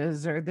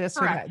dishes or this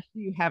or that.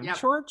 Do you have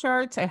chore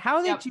charts? And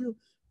how did you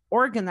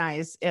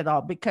organize it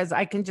all? Because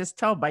I can just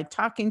tell by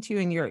talking to you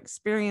and your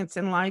experience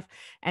in life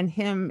and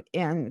him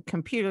in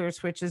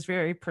computers, which is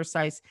very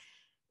precise.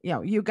 You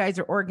know, you guys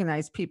are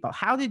organized people.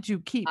 How did you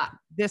keep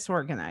this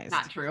organized?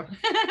 Not true.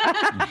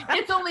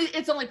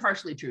 It's only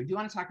partially true. Do you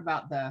want to talk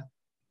about the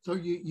so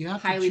you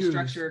have highly to choose.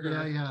 structured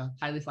or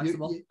highly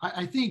flexible?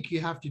 I think you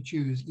have to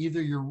choose.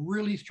 Either you're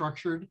really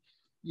structured,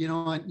 you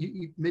know, and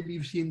maybe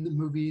you've seen the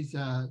movies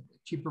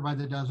Cheaper by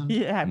the Dozen.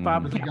 Yeah,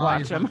 Bob can't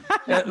watch them.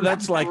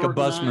 That's like a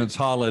busman's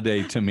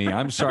holiday to me.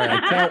 I'm sorry,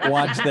 I can't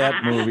watch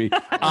that movie.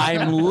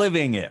 I'm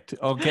living it.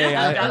 Okay,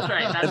 that's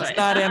right. It's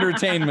not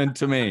entertainment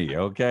to me.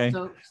 Okay.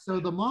 So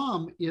the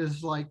mom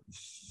is like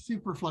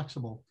super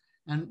flexible,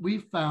 and we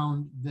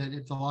found that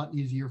it's a lot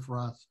easier for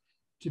us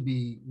to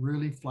be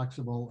really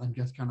flexible and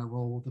just kind of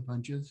roll with the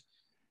punches,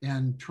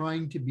 and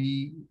trying to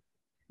be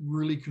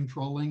really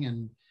controlling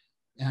and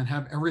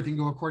have everything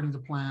go according to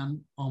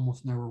plan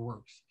almost never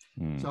works.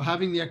 So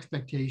having the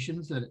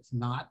expectations that it's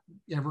not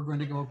ever going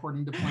to go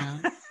according to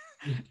plan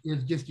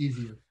is just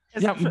easier.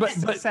 Yeah, but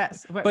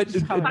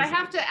I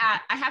have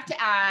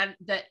to add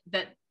that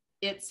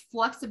it's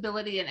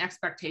flexibility and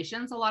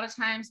expectations a lot of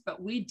times,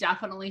 but we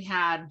definitely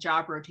had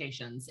job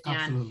rotations.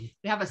 And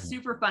we have a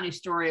super funny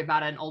story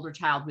about an older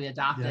child we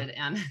adopted.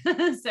 And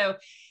so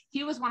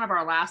he was one of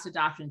our last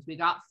adoptions. We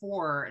got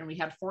 4 and we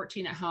had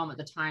 14 at home at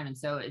the time. And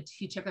so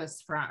he took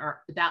us from,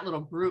 or that little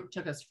group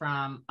took us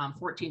from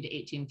 14 to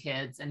 18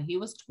 kids. And he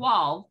was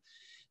 12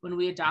 when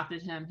we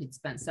adopted him. He'd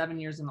spent 7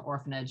 years in the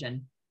orphanage,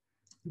 and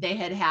they'd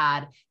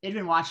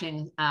been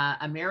watching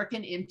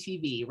American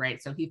MTV,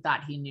 right? So he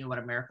thought he knew what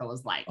America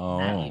was like.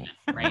 Oh,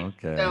 right.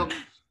 Okay.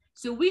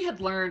 So we had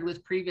learned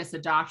with previous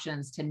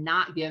adoptions to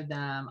not give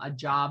them a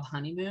job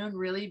honeymoon,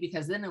 really,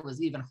 because then it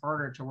was even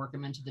harder to work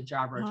them into the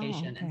job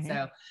rotation. And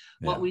so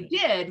what we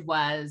did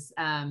was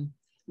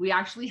we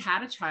actually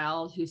had a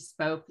child who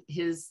spoke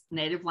his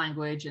native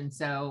language. And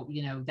so,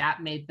 you know,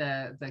 that made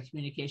the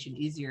communication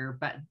easier.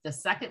 But the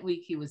second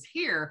week he was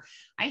here,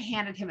 I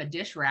handed him a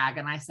dish rag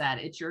and I said,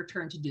 "It's your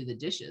turn to do the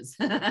dishes."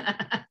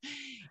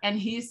 And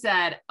he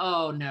said,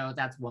 "Oh no,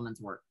 that's woman's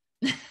work."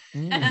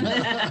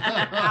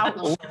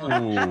 Ouch.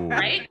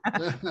 Right?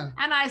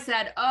 And I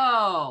said,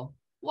 "Oh,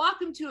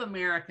 welcome to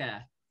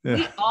America.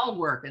 We all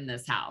work in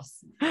this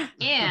house."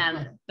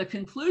 And the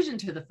conclusion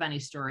to the funny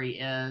story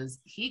is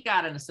he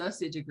got an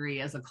associate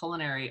degree as a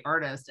culinary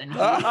artist, and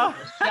he's a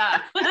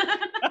chef.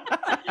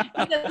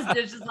 He does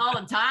dishes all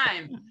the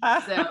time.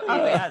 So,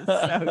 that's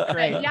so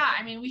great. Yeah,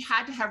 I mean, we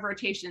had to have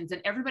rotations,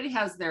 and everybody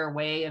has their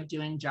way of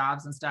doing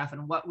jobs and stuff.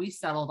 And what we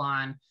settled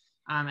on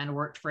and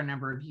worked for a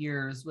number of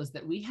years was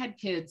that we had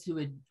kids who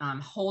would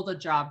hold a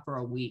job for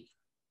a week,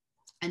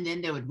 and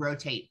then they would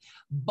rotate.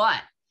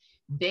 But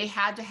they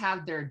had to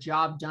have their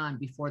job done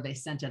before they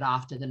sent it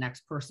off to the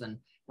next person,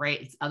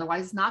 right?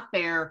 Otherwise, it's not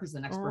fair because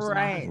the next person.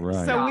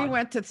 Right. So we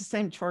went to the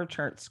same chore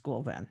chart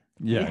school then.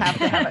 Yeah. You have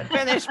to have it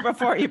finished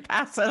before you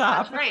pass it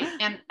off. That's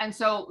right. And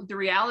so the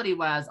reality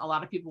was a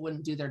lot of people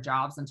wouldn't do their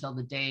jobs until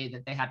the day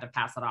that they had to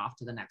pass it off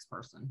to the next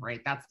person,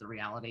 right? That's the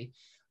reality.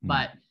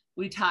 But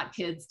we taught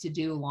kids to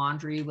do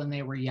laundry when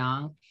they were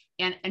young.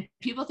 And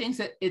people think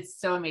that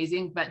it's so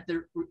amazing, but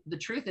the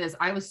truth is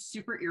I was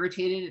super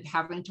irritated at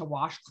having to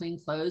wash clean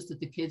clothes that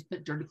the kids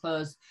put dirty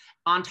clothes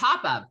on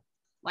top of.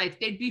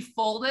 Like they'd be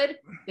folded,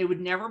 they would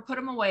never put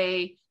them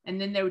away, and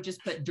then they would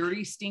just put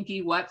dirty,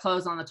 stinky, wet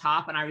clothes on the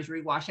top. And I was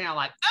rewashing. I'm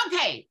like,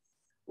 okay,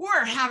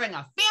 we're having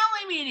a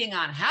family meeting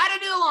on how to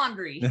do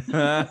laundry.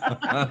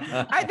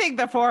 I think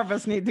the 4 of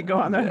us need to go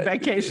on a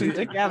vacation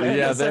together.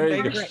 Yeah, there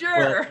you go. For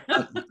sure.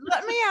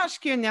 Let me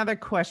ask you another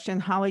question,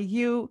 Holly.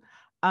 You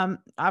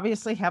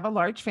obviously have a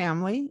large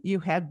family.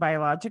 You had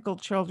biological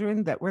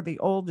children that were the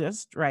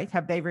oldest, right?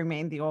 Have they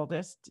remained the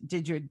oldest?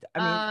 Did you?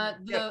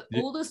 The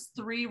oldest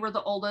 3 were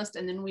the oldest,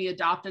 and then we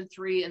adopted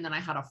 3, and then I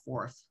had a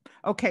 4th.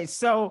 Okay,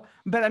 so,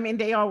 but I mean,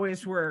 they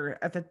always were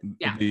at the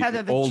head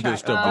of the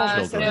oldest of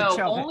the children.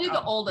 No, only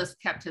the oldest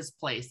kept his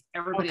place.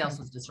 Everybody else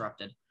was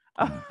disrupted.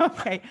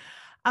 Okay.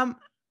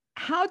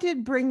 How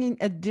did bringing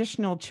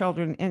additional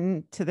children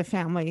into the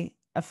family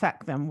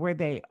affect them? Were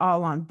they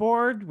all on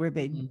board? Were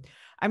they?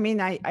 I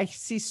mean, I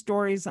see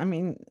stories, I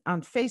mean,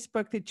 on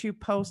Facebook that you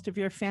post of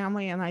your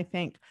family, and I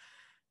think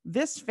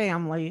this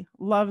family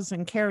loves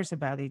and cares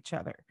about each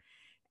other.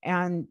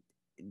 And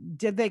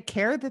did they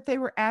care that they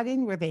were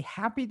adding? Were they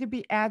happy to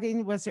be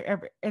adding? Was there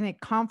ever any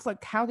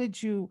conflict? How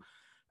did you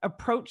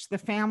approach the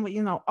family?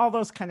 You know, all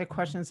those kind of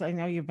questions I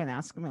know you've been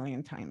asked a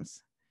million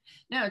times.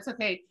 No, it's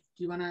okay.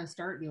 Do you want to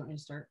start? Do you want me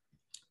to start?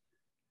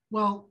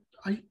 Well,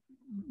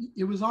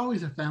 it was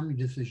always a family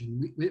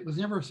decision. It was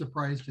never a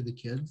surprise to the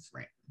kids.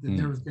 Right. That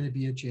there was going to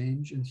be a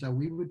change. And so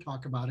we would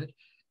talk about it.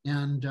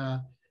 And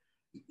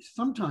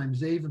sometimes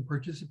they even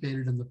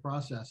participated in the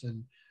process.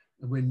 And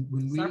when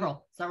we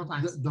several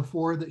times, the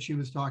 4 that she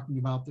was talking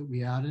about that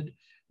we added,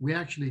 we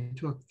actually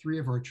took 3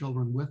 of our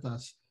children with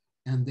us,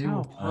 and they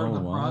were part of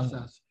the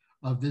process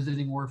of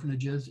visiting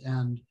orphanages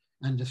and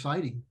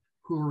deciding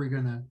who are we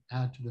going to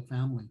add to the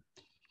family.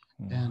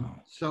 And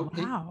so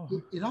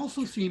it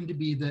also seemed to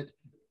be that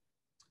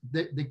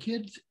the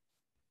kids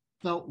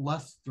felt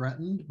less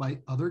threatened by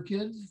other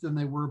kids than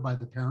they were by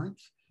the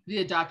parents. The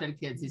adopted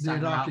kids. The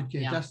adopted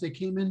kids. As they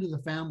came into the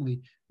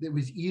family, it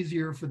was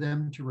easier for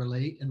them to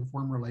relate and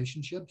form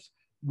relationships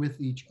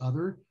with each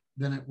other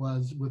than it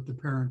was with the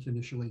parents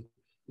initially.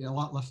 A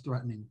lot less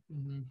threatening.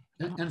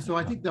 And so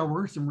I think there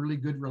were some really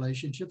good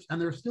relationships, and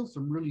there's still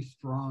some really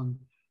strong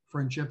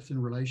friendships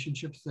and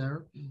relationships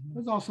there.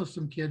 There's also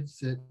some kids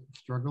that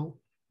struggle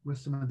with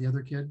some of the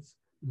other kids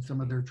and some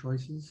of their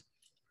choices.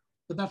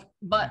 But that's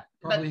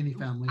probably any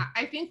family.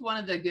 I think one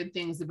of the good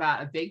things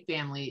about a big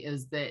family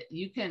is that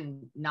you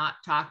can not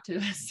talk to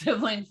a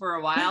sibling for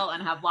a while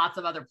and have lots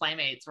of other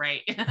playmates,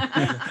 right?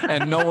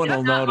 And no one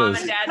will notice. Mom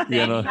and dad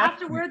saying, you have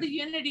to wear the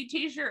Unity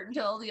t-shirt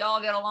until you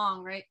all get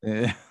along, right?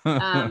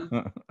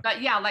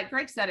 But yeah, like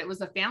Greg said, it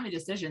was a family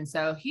decision.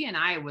 So he and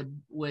I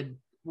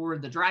were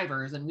the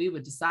drivers, and we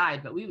would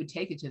decide, but we would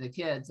take it to the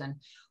kids. And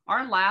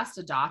our last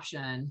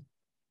adoption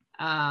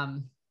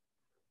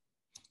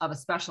of a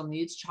special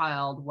needs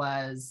child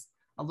was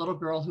a little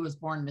girl who was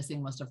born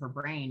missing most of her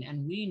brain.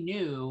 And we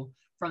knew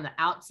from the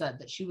outset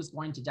that she was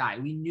going to die.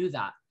 We knew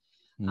that.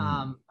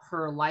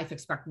 Her life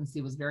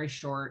expectancy was very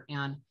short.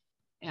 And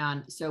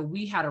so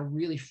we had a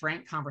really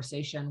frank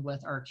conversation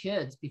with our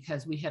kids,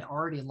 because we had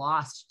already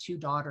lost 2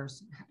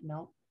 daughters.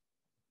 No,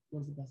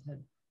 Elizabeth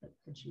had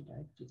she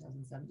died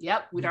 2007.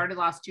 Yep, we'd already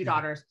lost 2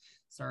 daughters.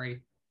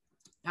 Sorry.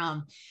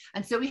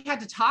 And so we had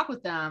to talk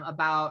with them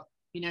about,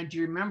 do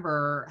you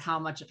remember how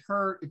much it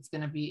hurt? It's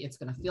going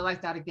to feel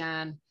like that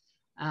again.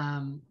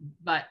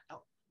 But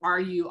are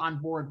you on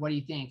board? What do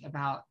you think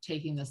about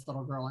taking this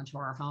little girl into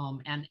our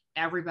home? And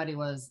everybody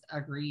was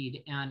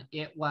agreed. And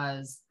it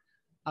was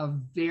a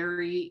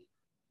very,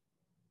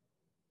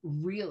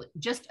 really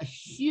just a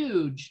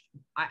huge,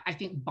 I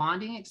think,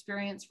 bonding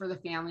experience for the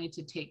family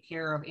to take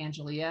care of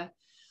Angelia.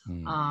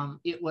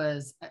 It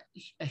was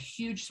a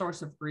huge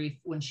source of grief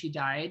when she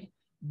died,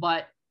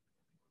 but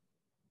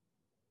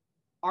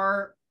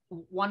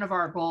one of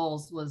our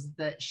goals was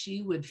that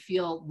she would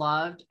feel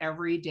loved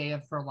every day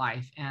of her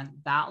life. And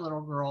that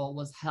little girl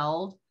was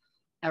held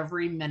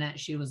every minute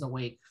she was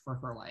awake for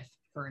her life,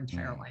 her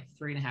entire life,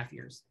 3.5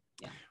 years.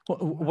 Yeah.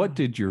 What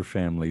did your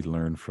family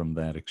learn from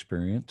that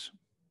experience?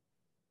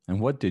 And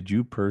what did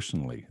you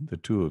personally, the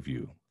 2 of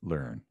you,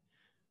 learn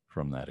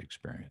from that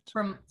experience?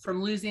 From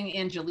losing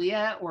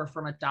Angelia, or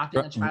from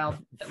adopting a child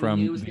that we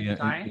knew was going to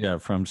die? Yeah,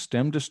 from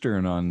stem to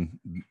stern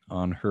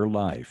on her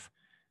life.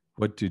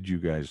 What did you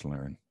guys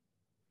learn?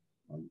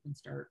 Well, you can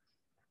start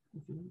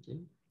if you want to.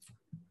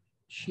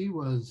 She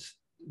was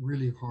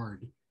really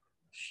hard.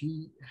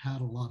 She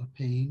had a lot of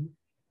pain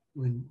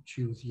when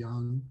she was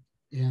young.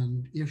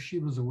 And if she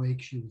was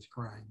awake, she was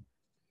crying.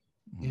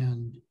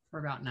 And for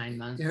about 9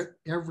 months,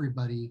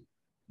 everybody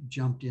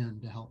jumped in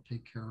to help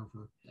take care of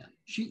her. Yeah.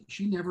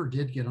 She never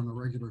did get on a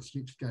regular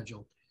sleep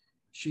schedule.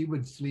 She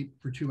would sleep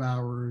for 2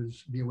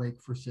 hours, be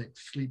awake for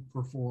 6, sleep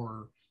for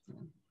 4,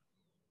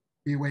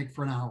 be awake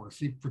for an hour,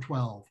 sleep for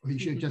 12. I mean,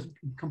 she just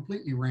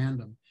completely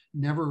random,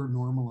 never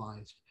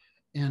normalized.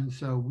 And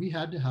so we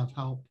had to have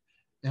help,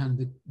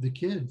 and the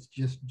kids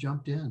just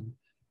jumped in,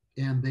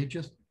 and they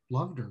just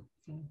loved her.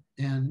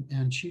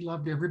 And she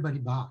loved everybody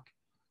back.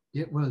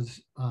 It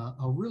was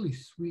a really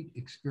sweet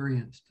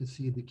experience to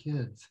see the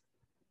kids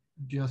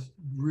just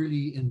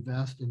really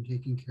invest in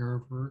taking care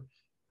of her,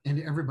 and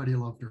everybody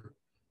loved her.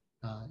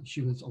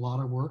 She was a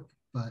lot of work,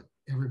 but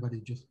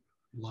everybody just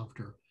loved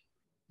her.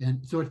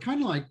 And so it's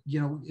kind of like,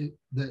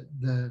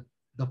 the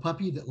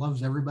puppy that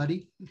loves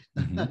everybody.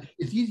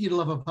 It's easy to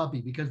love a puppy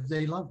because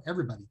they love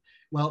everybody.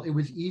 Well, it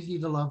was easy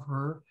to love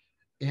her,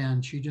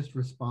 and she just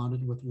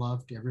responded with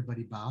love to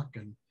everybody back.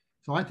 And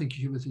so I think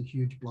she was a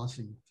huge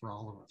blessing for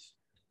all of us.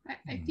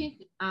 I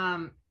think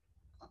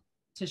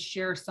to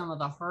share some of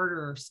the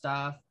harder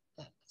stuff.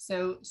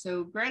 So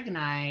Greg and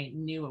I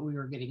knew what we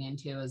were getting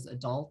into as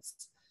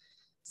adults.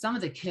 Some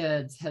of the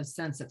kids have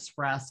since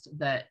expressed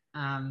that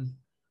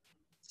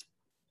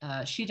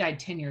she died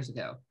 10 years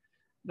ago,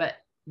 but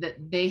that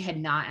they had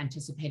not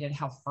anticipated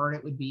how hard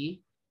it would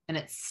be. And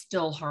it's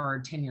still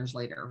hard 10 years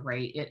later,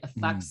 right? It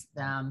affects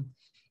them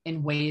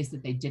in ways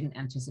that they didn't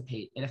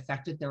anticipate. It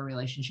affected their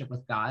relationship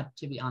with God,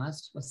 to be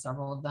honest, with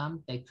several of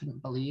them. They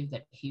couldn't believe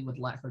that he would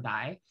let her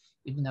die,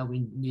 even though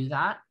we knew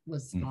that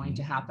was going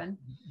to happen.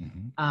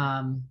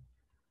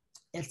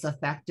 It's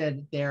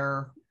affected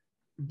their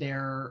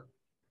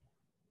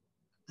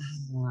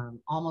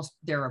almost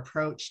their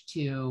approach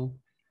to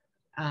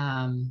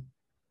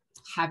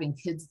having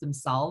kids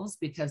themselves,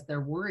 because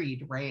they're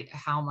worried, right,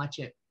 how much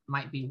it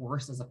might be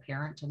worse as a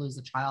parent to lose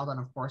a child. And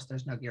of course,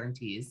 there's no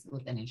guarantees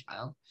with any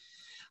child.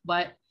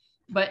 But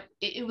but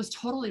it was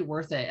totally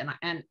worth it.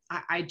 And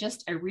I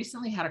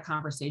recently had a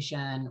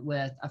conversation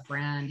with a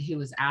friend who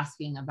was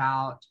asking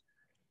about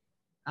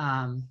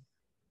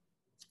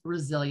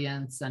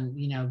resilience and,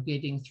 you know,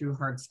 getting through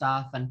hard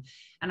stuff. And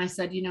I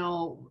said, you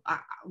know,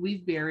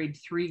 we've buried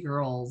 3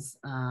 girls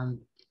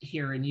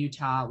here in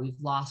Utah.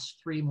 We've lost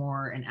 3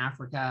 more in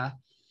Africa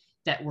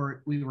that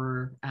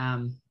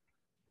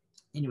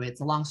anyway,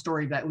 it's a long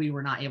story, but we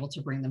were not able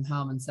to bring them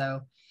home. And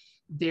so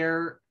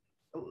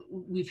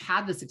we've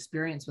had this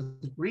experience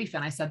with the grief.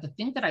 And I said, the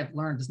thing that I've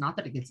learned is not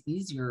that it gets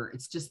easier.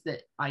 It's just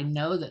that I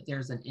know that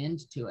there's an end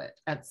to it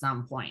at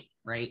some point,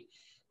 right?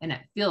 And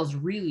it feels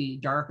really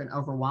dark and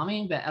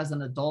overwhelming. But as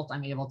an adult,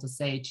 I'm able to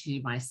say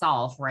to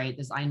myself, right,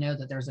 is I know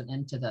that there's an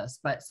end to this.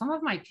 But some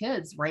of my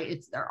kids, right,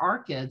 they're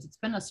our kids. It's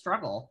been a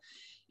struggle.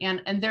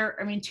 And they're,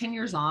 I mean, 10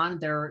 years on,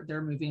 they're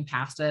moving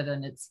past it.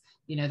 And it's,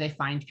 you know, they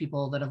find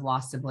people that have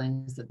lost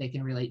siblings that they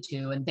can relate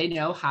to, and they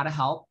know how to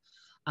help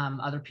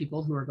other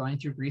people who are going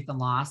through grief and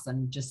loss,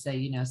 and just say,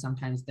 you know,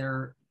 sometimes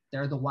they're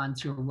the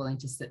ones who are willing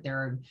to sit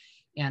there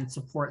and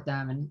support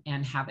them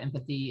and have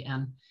empathy.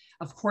 And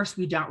of course,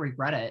 we don't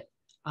regret it.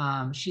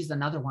 She's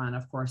another one,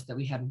 of course, that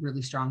we had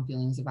really strong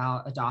feelings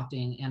about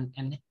adopting,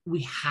 and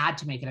we had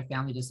to make it a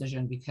family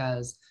decision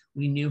because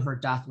we knew her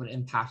death would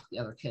impact the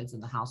other kids in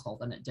the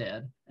household, and it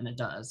did, and it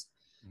does.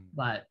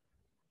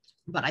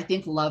 But I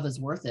think love is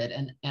worth it.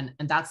 And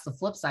that's the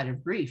flip side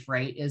of grief,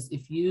 right? Is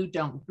if you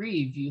don't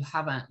grieve, you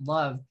haven't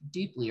loved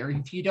deeply, or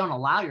if you don't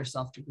allow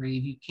yourself to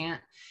grieve, you can't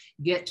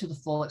get to the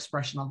full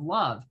expression of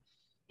love.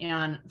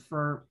 And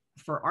for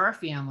our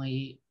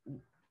family,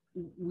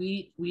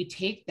 we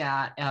take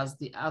that as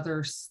the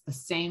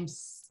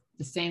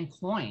same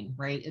coin,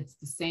 right? It's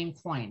the same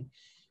coin.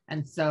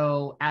 And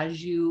so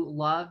as you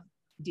love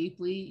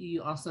deeply,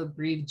 you also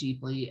grieve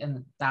deeply,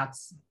 and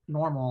that's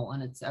normal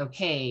and it's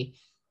okay.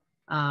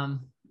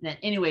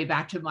 Anyway,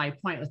 back to my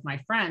point with my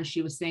friend,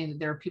 she was saying that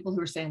there are people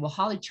who are saying, well,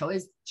 Holly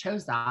chose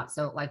that.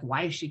 So like,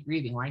 why is she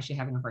grieving? Why is she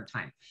having a hard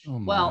time?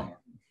 Well,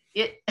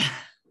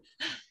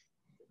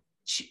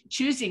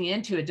 choosing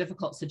into a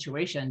difficult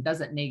situation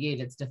doesn't negate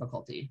its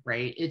difficulty,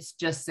 right? It's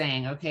just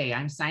saying, okay,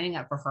 I'm signing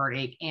up for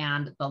heartache,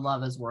 and the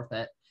love is worth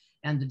it,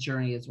 and the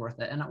journey is worth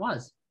it. And it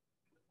was.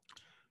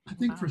 I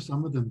think for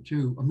some of them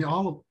too, I mean,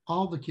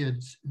 all the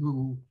kids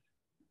who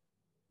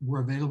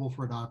were available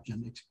for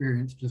adoption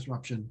experienced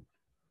disruption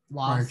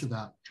Loss, prior to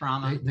that.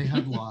 Trauma. They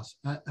had loss.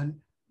 And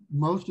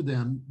most of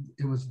them,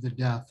 it was the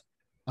death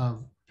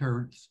of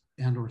parents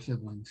and or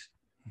siblings.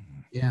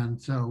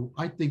 And so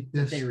I think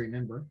this, they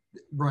remember,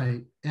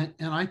 right? And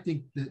I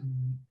think that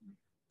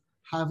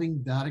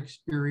having that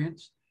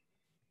experience,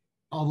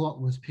 although it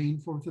was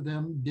painful to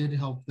them, did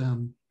help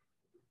them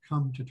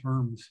come to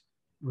terms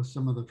with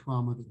some of the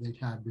trauma that they'd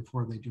had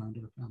before they joined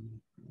our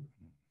family.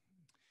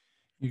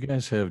 You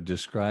guys have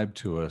described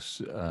to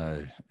us,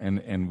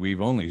 and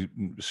we've only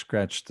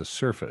scratched the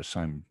surface,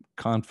 I'm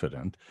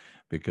confident,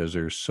 because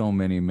there's so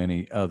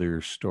many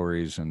other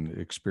stories and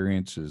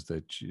experiences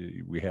that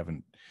we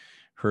haven't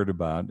heard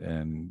about,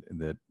 and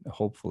that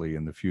hopefully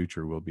in the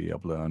future we'll be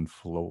able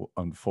to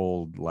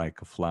unfold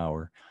like a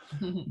flower.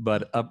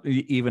 But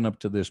even up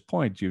to this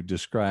point, you've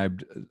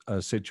described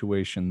a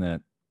situation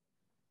that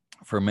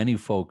for many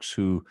folks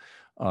who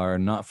are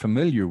not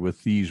familiar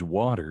with these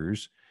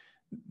waters,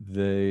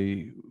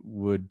 they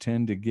would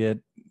tend to get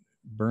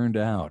burned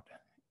out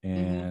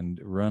and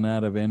run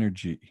out of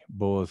energy,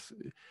 both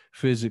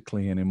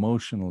physically and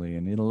emotionally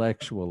and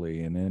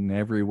intellectually, and in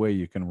every way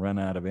you can run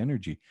out of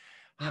energy.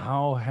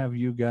 How have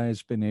you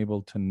guys been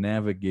able to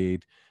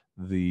navigate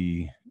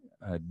the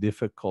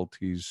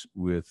difficulties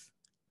with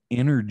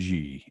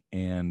energy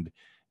and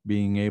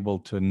being able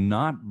to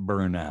not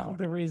burn out?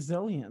 The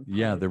resilience.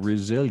 Yeah, the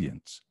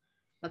resilience.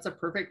 That's a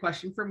perfect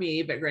question for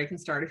me, but Greg can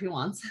start if he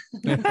wants.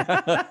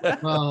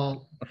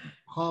 Well,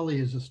 Holly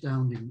is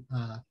astounding.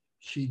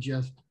 She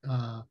just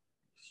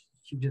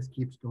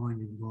keeps going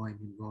and going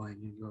and going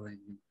and going.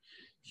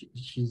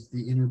 She's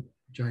the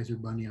Energizer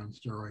Bunny on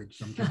steroids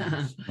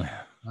sometimes.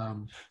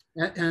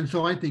 And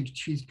so I think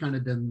she's kind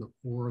of been the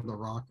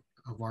rock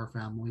of our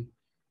family.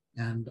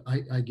 And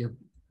I give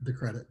the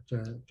credit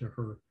to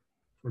her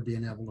for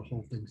being able to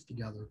hold things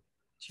together.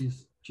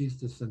 She's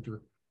the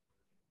center.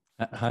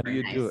 How do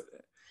you do it?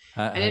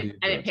 I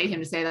didn't pay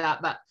him to say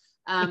that, but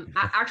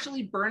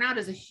actually burnout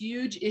is a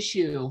huge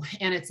issue,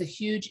 and it's a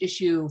huge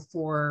issue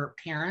for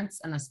parents,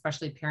 and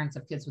especially parents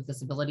of kids with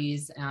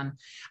disabilities. And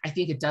I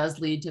think it does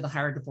lead to the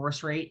higher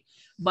divorce rate.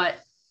 But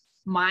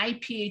my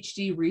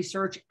PhD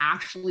research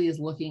actually is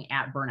looking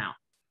at burnout,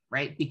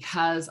 right?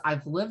 Because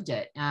I've lived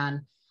it.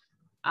 And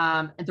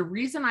the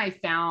reason I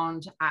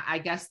found, I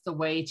guess, the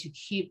way to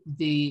keep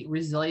the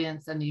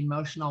resilience and the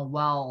emotional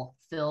well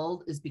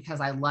filled is because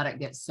I let it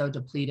get so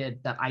depleted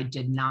that I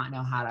did not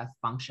know how to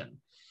function.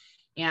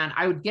 And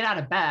I would get out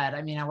of bed.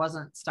 I mean, I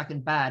wasn't stuck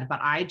in bed,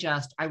 but I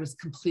was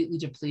completely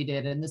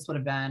depleted. And this would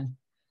have been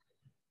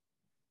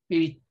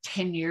maybe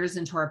 10 years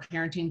into our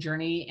parenting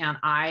journey. And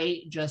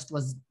I just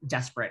was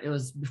desperate. It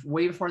was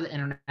way before the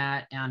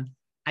internet. And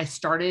I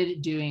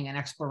started doing an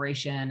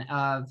exploration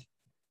of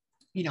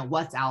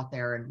what's out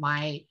there. And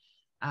my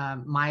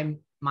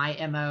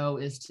MO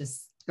is to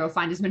go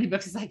find as many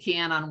books as I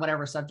can on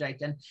whatever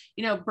subject. And,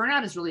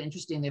 burnout is really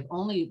interesting. They've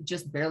only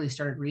just barely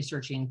started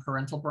researching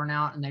parental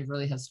burnout,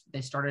 and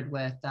they started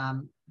with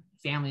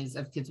families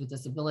of kids with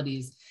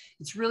disabilities.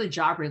 It's really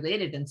job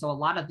related. And so a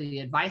lot of the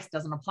advice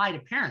doesn't apply to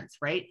parents,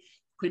 right?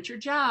 Quit your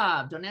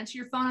job, don't answer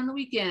your phone on the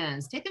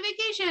weekends, take a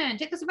vacation,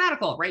 take a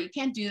sabbatical, right? You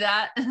can't do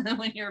that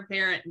when you're a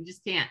parent, you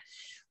just can't.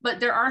 But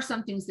there are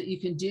some things that you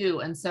can do.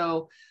 And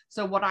so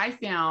what I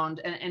found,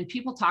 and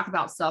people talk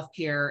about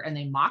self-care and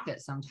they mock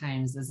it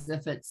sometimes as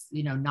if it's,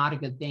 not a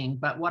good thing.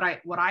 But what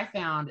I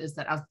found is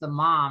that as the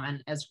mom,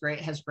 and as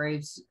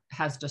Graves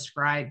has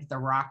described, the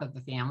rock of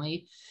the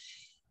family,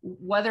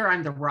 whether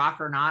I'm the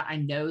rock or not, I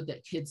know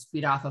that kids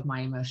feed off of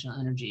my emotional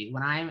energy.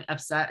 When I'm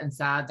upset and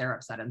sad, they're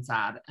upset and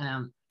sad.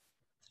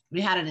 We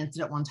had an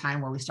incident one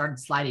time where we started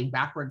sliding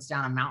backwards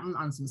down a mountain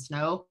on some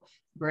snow.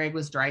 Greg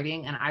was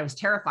driving and I was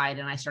terrified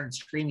and I started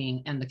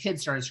screaming and the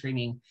kids started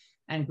screaming.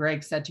 And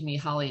Greg said to me,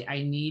 Holly,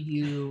 I need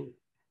you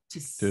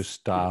to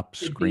stop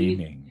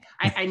screaming.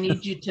 I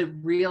need you to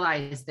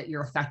realize that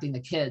you're affecting the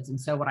kids. And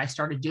so what I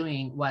started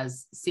doing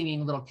was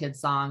singing little kid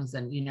songs,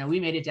 and we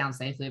made it down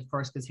safely, of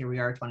course, because here we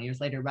are 20 years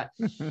later. But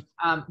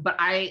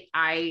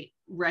I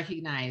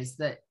recognize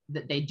that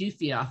they do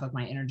feed off of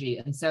my energy.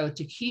 And so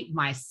to keep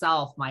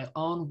myself, my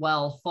own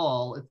well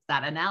full, it's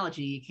that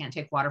analogy, you can't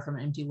take water from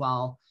an empty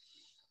well,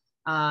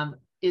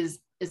 is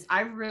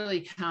I've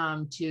really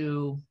come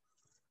to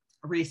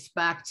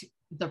respect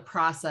the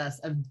process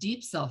of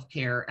deep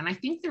self-care. And I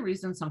think the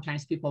reason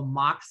sometimes people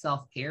mock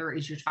self-care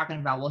is you're talking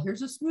about, well,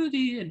 here's a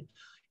smoothie and,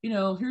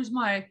 here's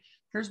my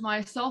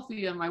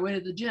selfie on my way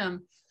to the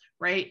gym.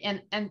 Right.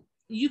 And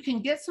you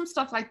can get some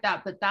stuff like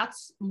that, but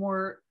that's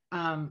more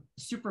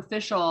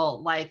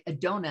superficial, like a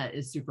donut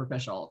is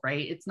superficial,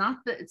 right? It's not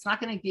going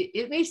to get,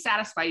 it may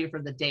satisfy you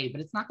for the day, but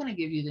it's not going to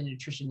give you the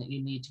nutrition that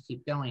you need to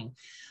keep going.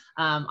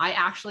 I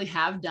actually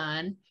have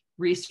done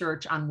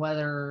research on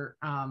whether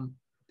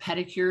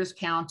pedicures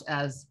count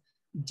as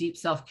deep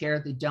self-care.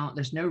 They don't.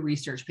 There's no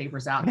research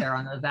papers out there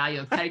on the value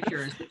of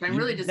pedicures, which I'm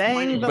really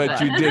disappointed.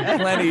 But you did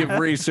plenty of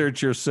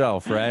research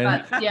yourself,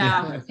 right? But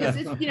yeah,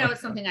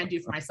 it's something I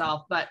do for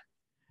myself.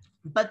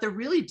 But the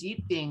really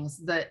deep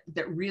things that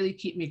really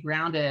keep me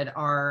grounded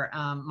are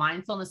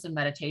mindfulness and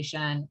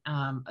meditation.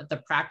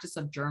 The practice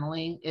of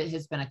journaling, it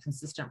has been a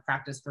consistent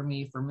practice for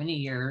me for many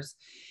years.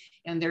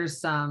 And there's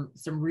some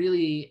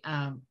really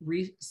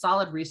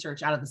solid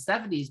research out of the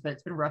 70s, but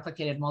it's been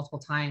replicated multiple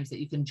times that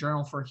you can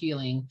journal for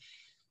healing.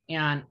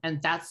 And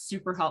that's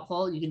super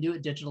helpful. You can do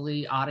it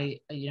digitally,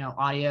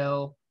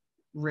 audio,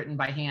 written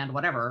by hand,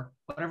 whatever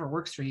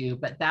works for you.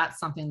 But that's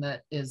something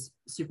that is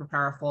super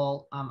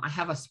powerful. I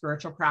have a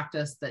spiritual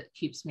practice that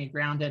keeps me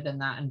grounded, and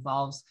that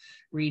involves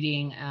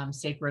reading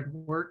sacred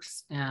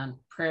works and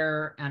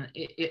prayer. And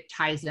it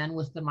ties in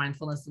with the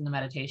mindfulness and the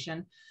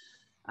meditation.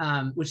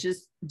 Which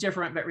is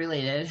different but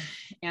related,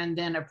 and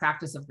then a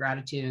practice of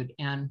gratitude.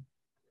 And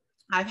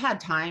I've had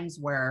times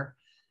where,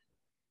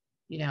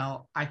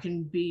 I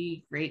can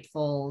be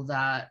grateful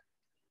that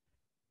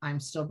I'm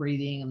still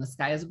breathing and the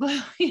sky is blue.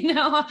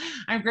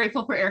 I'm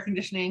grateful for air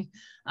conditioning.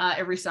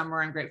 Every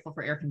summer, I'm grateful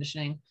for air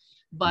conditioning.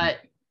 But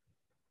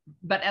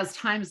as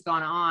time has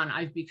gone on,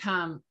 I've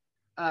become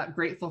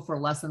grateful for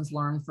lessons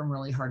learned from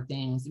really hard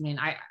things. I mean,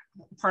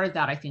 part of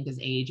that I think is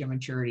age and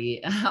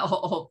maturity,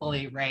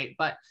 hopefully, right?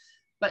 But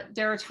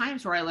there are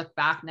times where I look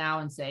back now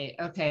and say,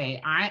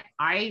 okay,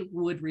 I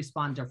would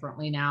respond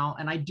differently now.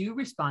 And I do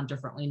respond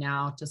differently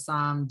now to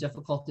some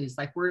difficulties.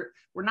 Like we're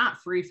not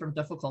free from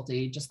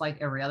difficulty, just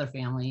like every other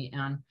family.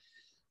 And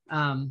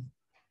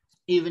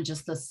even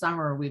just this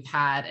summer, we've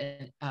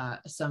had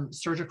some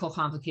surgical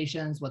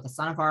complications with a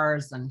son of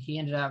ours, and he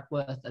ended up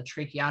with a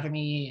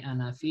tracheotomy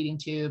and a feeding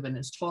tube, and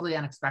it's totally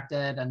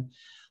unexpected. And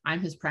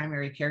I'm his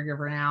primary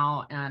caregiver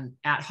now and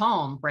at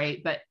home,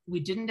 right? But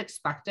we didn't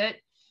expect it.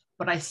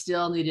 But I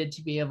still needed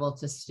to be able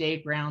to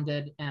stay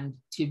grounded and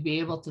to be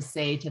able to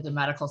say to the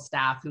medical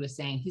staff who was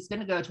saying, he's going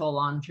to go to a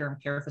long-term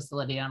care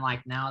facility. And I'm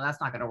like, no, that's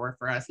not going to work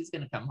for us. He's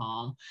going to come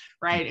home,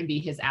 right? And be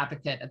his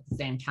advocate at the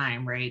same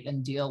time, right?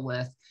 And deal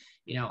with,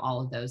 all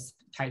of those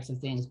types of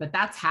things. But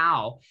that's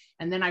how.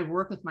 And then I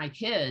work with my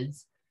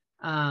kids.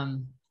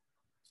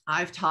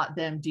 I've taught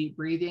them deep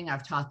breathing.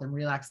 I've taught them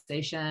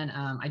relaxation.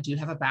 I do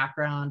have a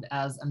background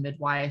as a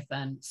midwife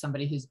and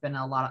somebody who's been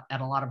at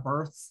a lot of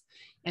births.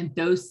 And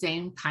those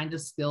same kind of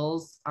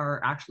skills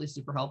are actually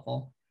super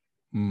helpful.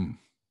 Mm.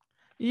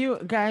 You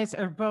guys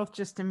are both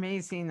just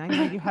amazing. I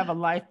know you have a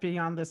life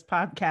beyond this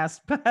podcast,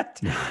 but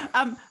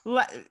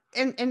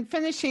in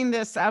finishing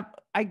this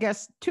up, I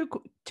guess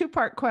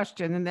two-part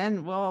question, and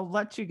then we'll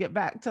let you get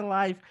back to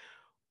life.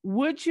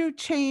 Would you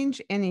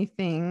change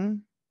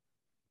anything?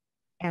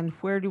 And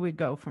where do we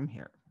go from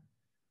here?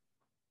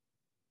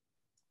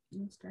 You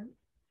want to start?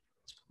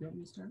 You want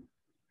me to start?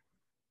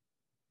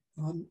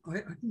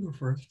 I can go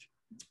first.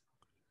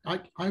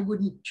 I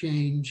wouldn't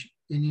change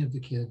any of the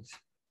kids.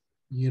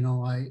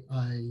 I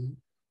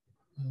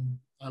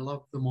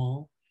love them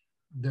all.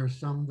 There's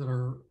some that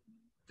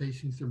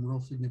facing some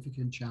real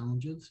significant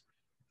challenges.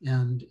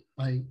 And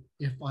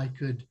if I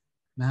could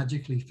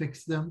magically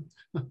fix them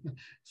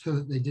so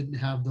that they didn't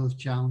have those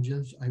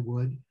challenges, I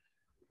would.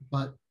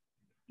 But,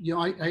 you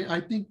know, I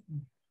think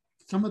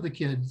some of the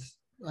kids,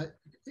 I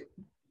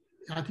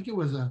think it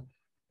was a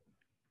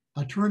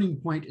turning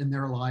point in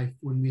their life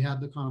when we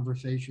had the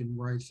conversation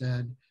where I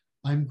said,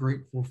 I'm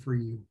grateful for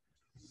you.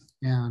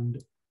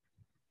 And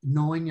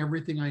knowing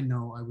everything I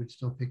know, I would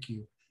still pick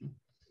you.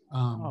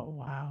 Oh,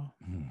 wow.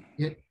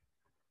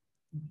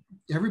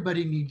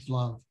 Everybody needs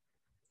love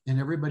and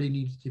everybody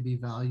needs to be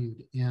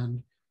valued.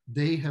 And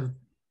they have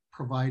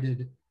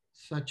provided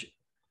such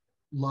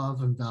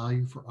love and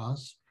value for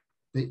us.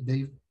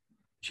 They've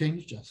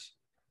changed us.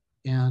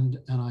 And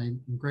I'm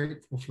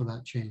grateful for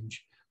that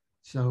change.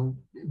 So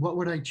what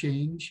would I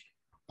change?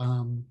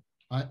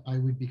 I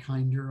would be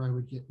kinder. I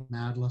would get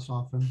mad less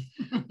often.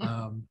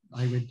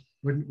 I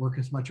wouldn't work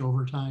as much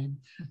overtime.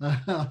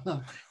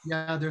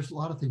 Yeah, there's a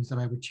lot of things that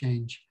I would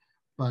change,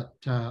 but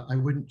I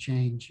wouldn't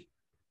change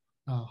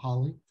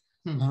Holly,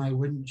 and I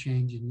wouldn't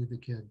change any of the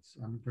kids.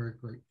 I'm very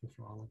grateful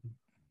for all of them.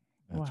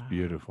 That's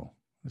beautiful.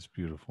 That's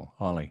beautiful.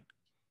 Holly.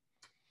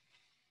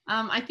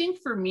 I think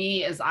for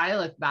me, as I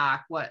look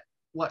back, what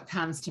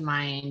comes to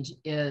mind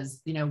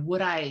is, you know,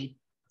 would I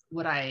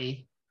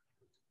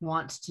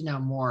want to know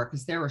more?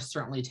 Because there were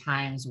certainly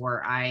times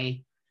where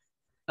I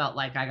felt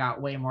like I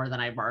got way more than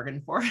I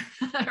bargained for,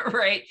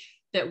 right?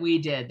 That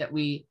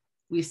we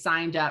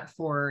signed up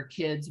for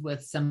kids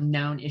with some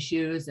known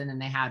issues and then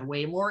they had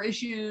way more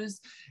issues,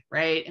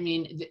 right? I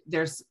mean,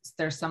 there's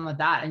some of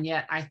that. And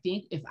yet I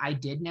think if I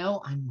did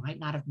know, I might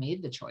not have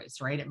made the choice,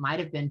 right? It might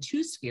have been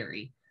too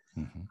scary.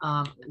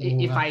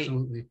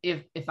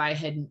 If I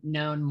had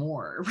known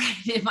more,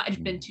 right? It might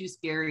have been too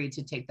scary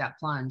to take that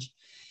plunge.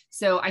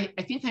 So I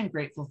think I'm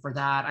grateful for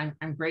that.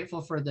 I'm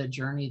grateful for the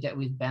journey that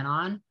we've been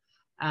on.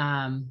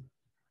 I'm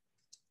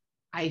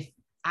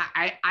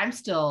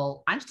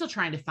still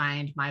trying to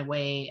find my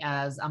way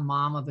as a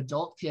mom of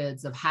adult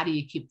kids of how do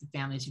you keep the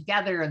family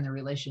together and the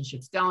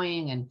relationships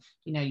going. And,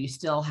 you know, you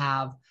still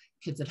have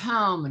kids at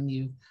home and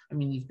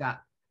you've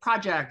got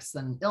projects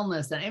and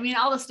illness and I mean,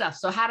 all this stuff.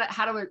 So how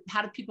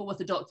do people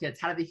with adult kids,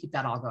 how do they keep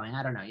that all going?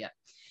 I don't know yet,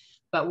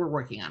 but we're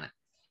working on it.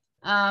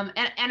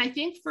 And I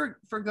think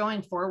for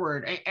going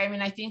forward, I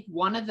mean, I think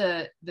one of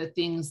the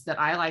things that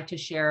I like to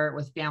share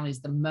with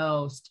families the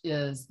most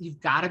is you've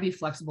got to be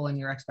flexible in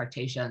your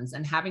expectations,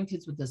 and having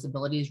kids with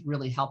disabilities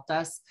really helped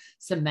us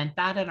cement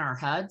that in our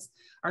heads.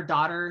 Our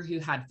daughter, who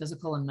had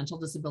physical and mental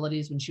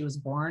disabilities when she was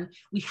born,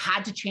 we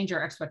had to change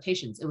our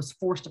expectations. It was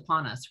forced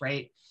upon us,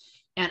 right?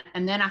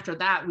 And then after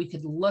that, we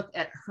could look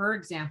at her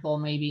example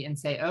maybe and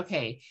say,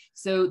 okay,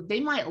 so they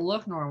might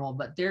look normal,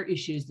 but their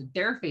issues that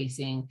they're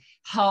facing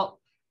help.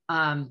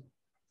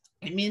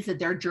 It means that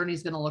their journey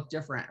is going to look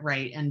different,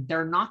 right? And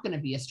they're not going to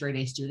be a straight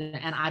A student.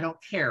 And I don't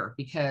care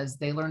because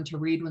they learned to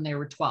read when they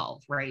were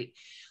 12, right?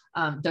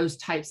 Those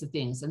types of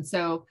things. And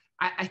so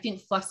I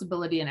think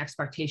flexibility and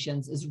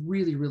expectations is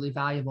really, really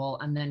valuable.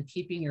 And then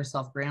keeping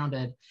yourself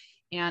grounded.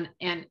 And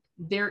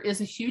there is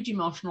a huge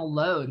emotional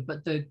load,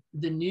 but the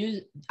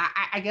news,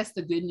 I guess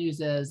the good news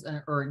is,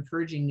 or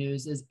encouraging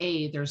news is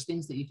A, there's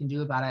things that you can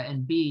do about it.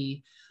 And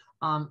B,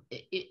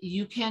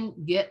 you can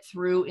get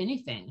through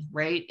anything,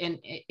 right? And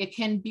it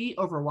can be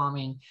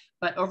overwhelming,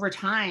 but over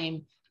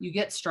time you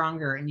get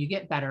stronger and you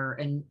get better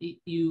and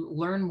you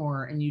learn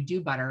more and you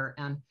do better.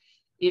 And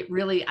it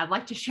really, I'd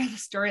like to share the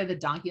story of the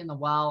donkey in the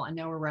well. I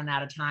know we're running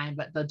out of time,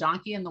 but the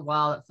donkey in the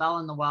well, it fell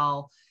in the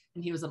well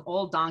and he was an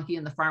old donkey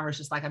and the farmer's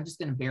just like, I'm just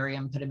going to bury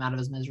him, put him out of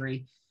his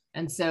misery.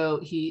 And so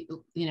he,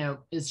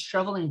 is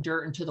shoveling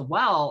dirt into the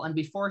well. And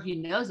before he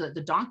knows it,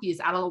 the donkey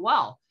is out of the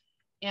well.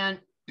 And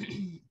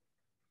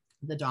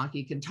the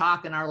donkey can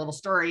talk in our little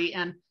story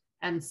and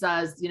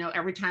says,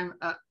 every time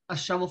a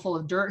shovel full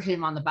of dirt hit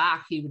him on the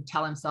back, he would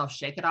tell himself,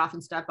 shake it off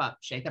and step up,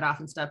 shake it off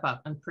and step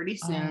up. And pretty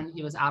soon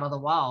he was out of the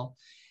well.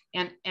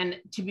 And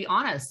to be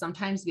honest,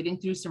 sometimes getting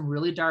through some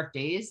really dark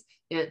days,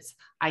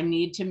 I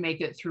need to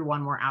make it through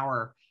one more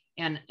hour.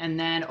 And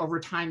then over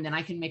time, then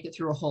I can make it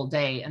through a whole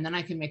day. And then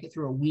I can make it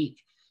through a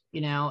week,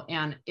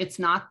 and it's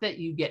not that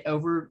you get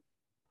over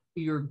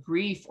your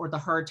grief or the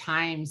hard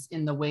times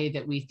in the way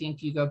that we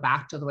think you go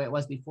back to the way it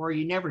was before.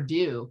 You never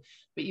do,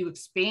 but you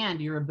expand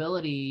your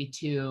ability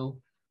to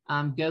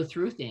go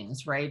through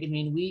things, right? I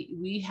mean,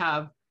 we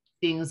have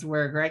things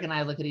where Greg and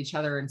I look at each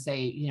other and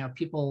say,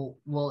 people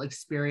will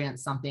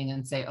experience something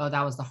and say, oh,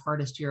 that was the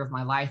hardest year of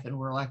my life. And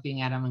we're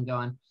looking at them and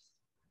going,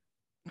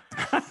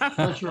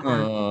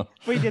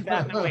 we did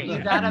that.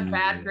 You got a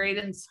bad grade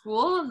in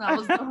school and that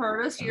was the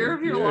hardest year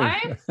of your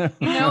life,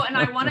 and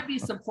I want to be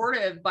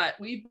supportive, but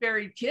we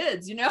buried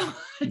kids,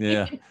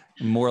 Yeah,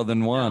 more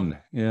than one.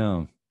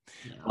 Yeah.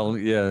 Well,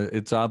 yeah,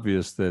 it's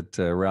obvious that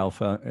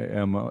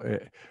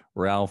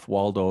Ralph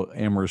Waldo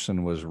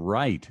Emerson was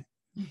right.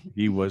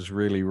 He was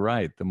really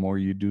right. The more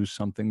you do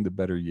something, the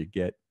better you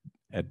get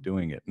at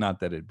doing it. Not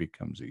that it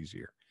becomes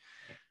easier.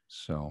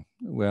 So,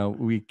 well,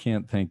 we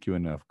can't thank you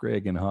enough.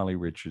 Greg and Holly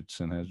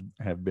Richardson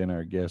have been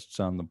our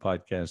guests on the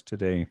podcast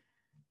today.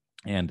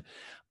 And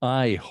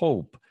I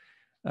hope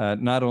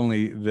not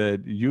only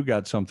that you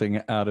got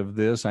something out of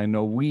this, I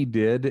know we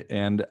did.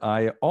 And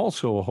I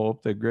also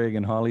hope that Greg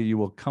and Holly, you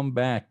will come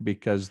back,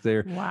 because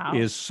there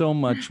is so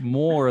much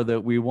more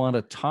that we want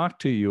to talk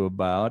to you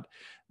about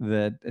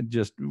that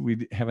just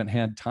we haven't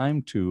had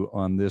time to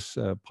on this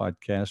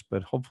podcast,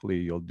 but hopefully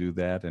you'll do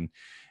that.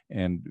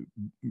 And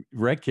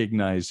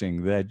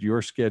recognizing that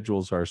your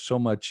schedules are so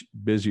much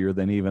busier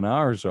than even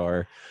ours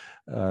are,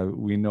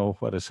 we know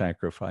what a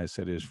sacrifice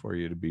it is for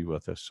you to be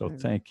with us. So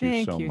thank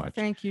you so much.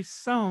 Thank you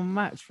so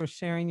much for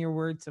sharing your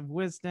words of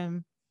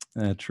wisdom.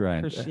 That's right.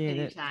 Appreciate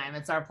it. Anytime.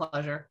 It's our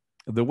pleasure.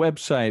 The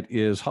website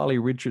is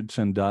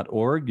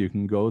hollyrichardson.org. You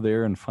can go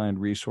there and find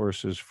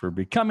resources for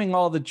becoming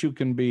all that you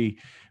can be,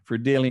 for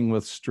dealing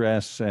with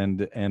stress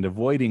and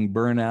avoiding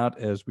burnout,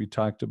 as we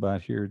talked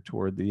about here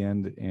toward the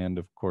end. And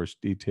of course,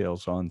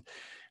 details on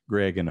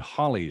Greg and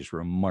Holly's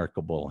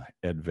remarkable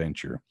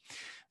adventure.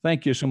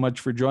 Thank you so much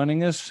for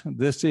joining us.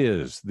 This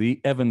is The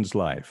Evans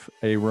Life,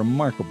 a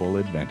remarkable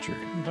adventure.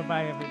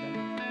 Bye-bye, everybody.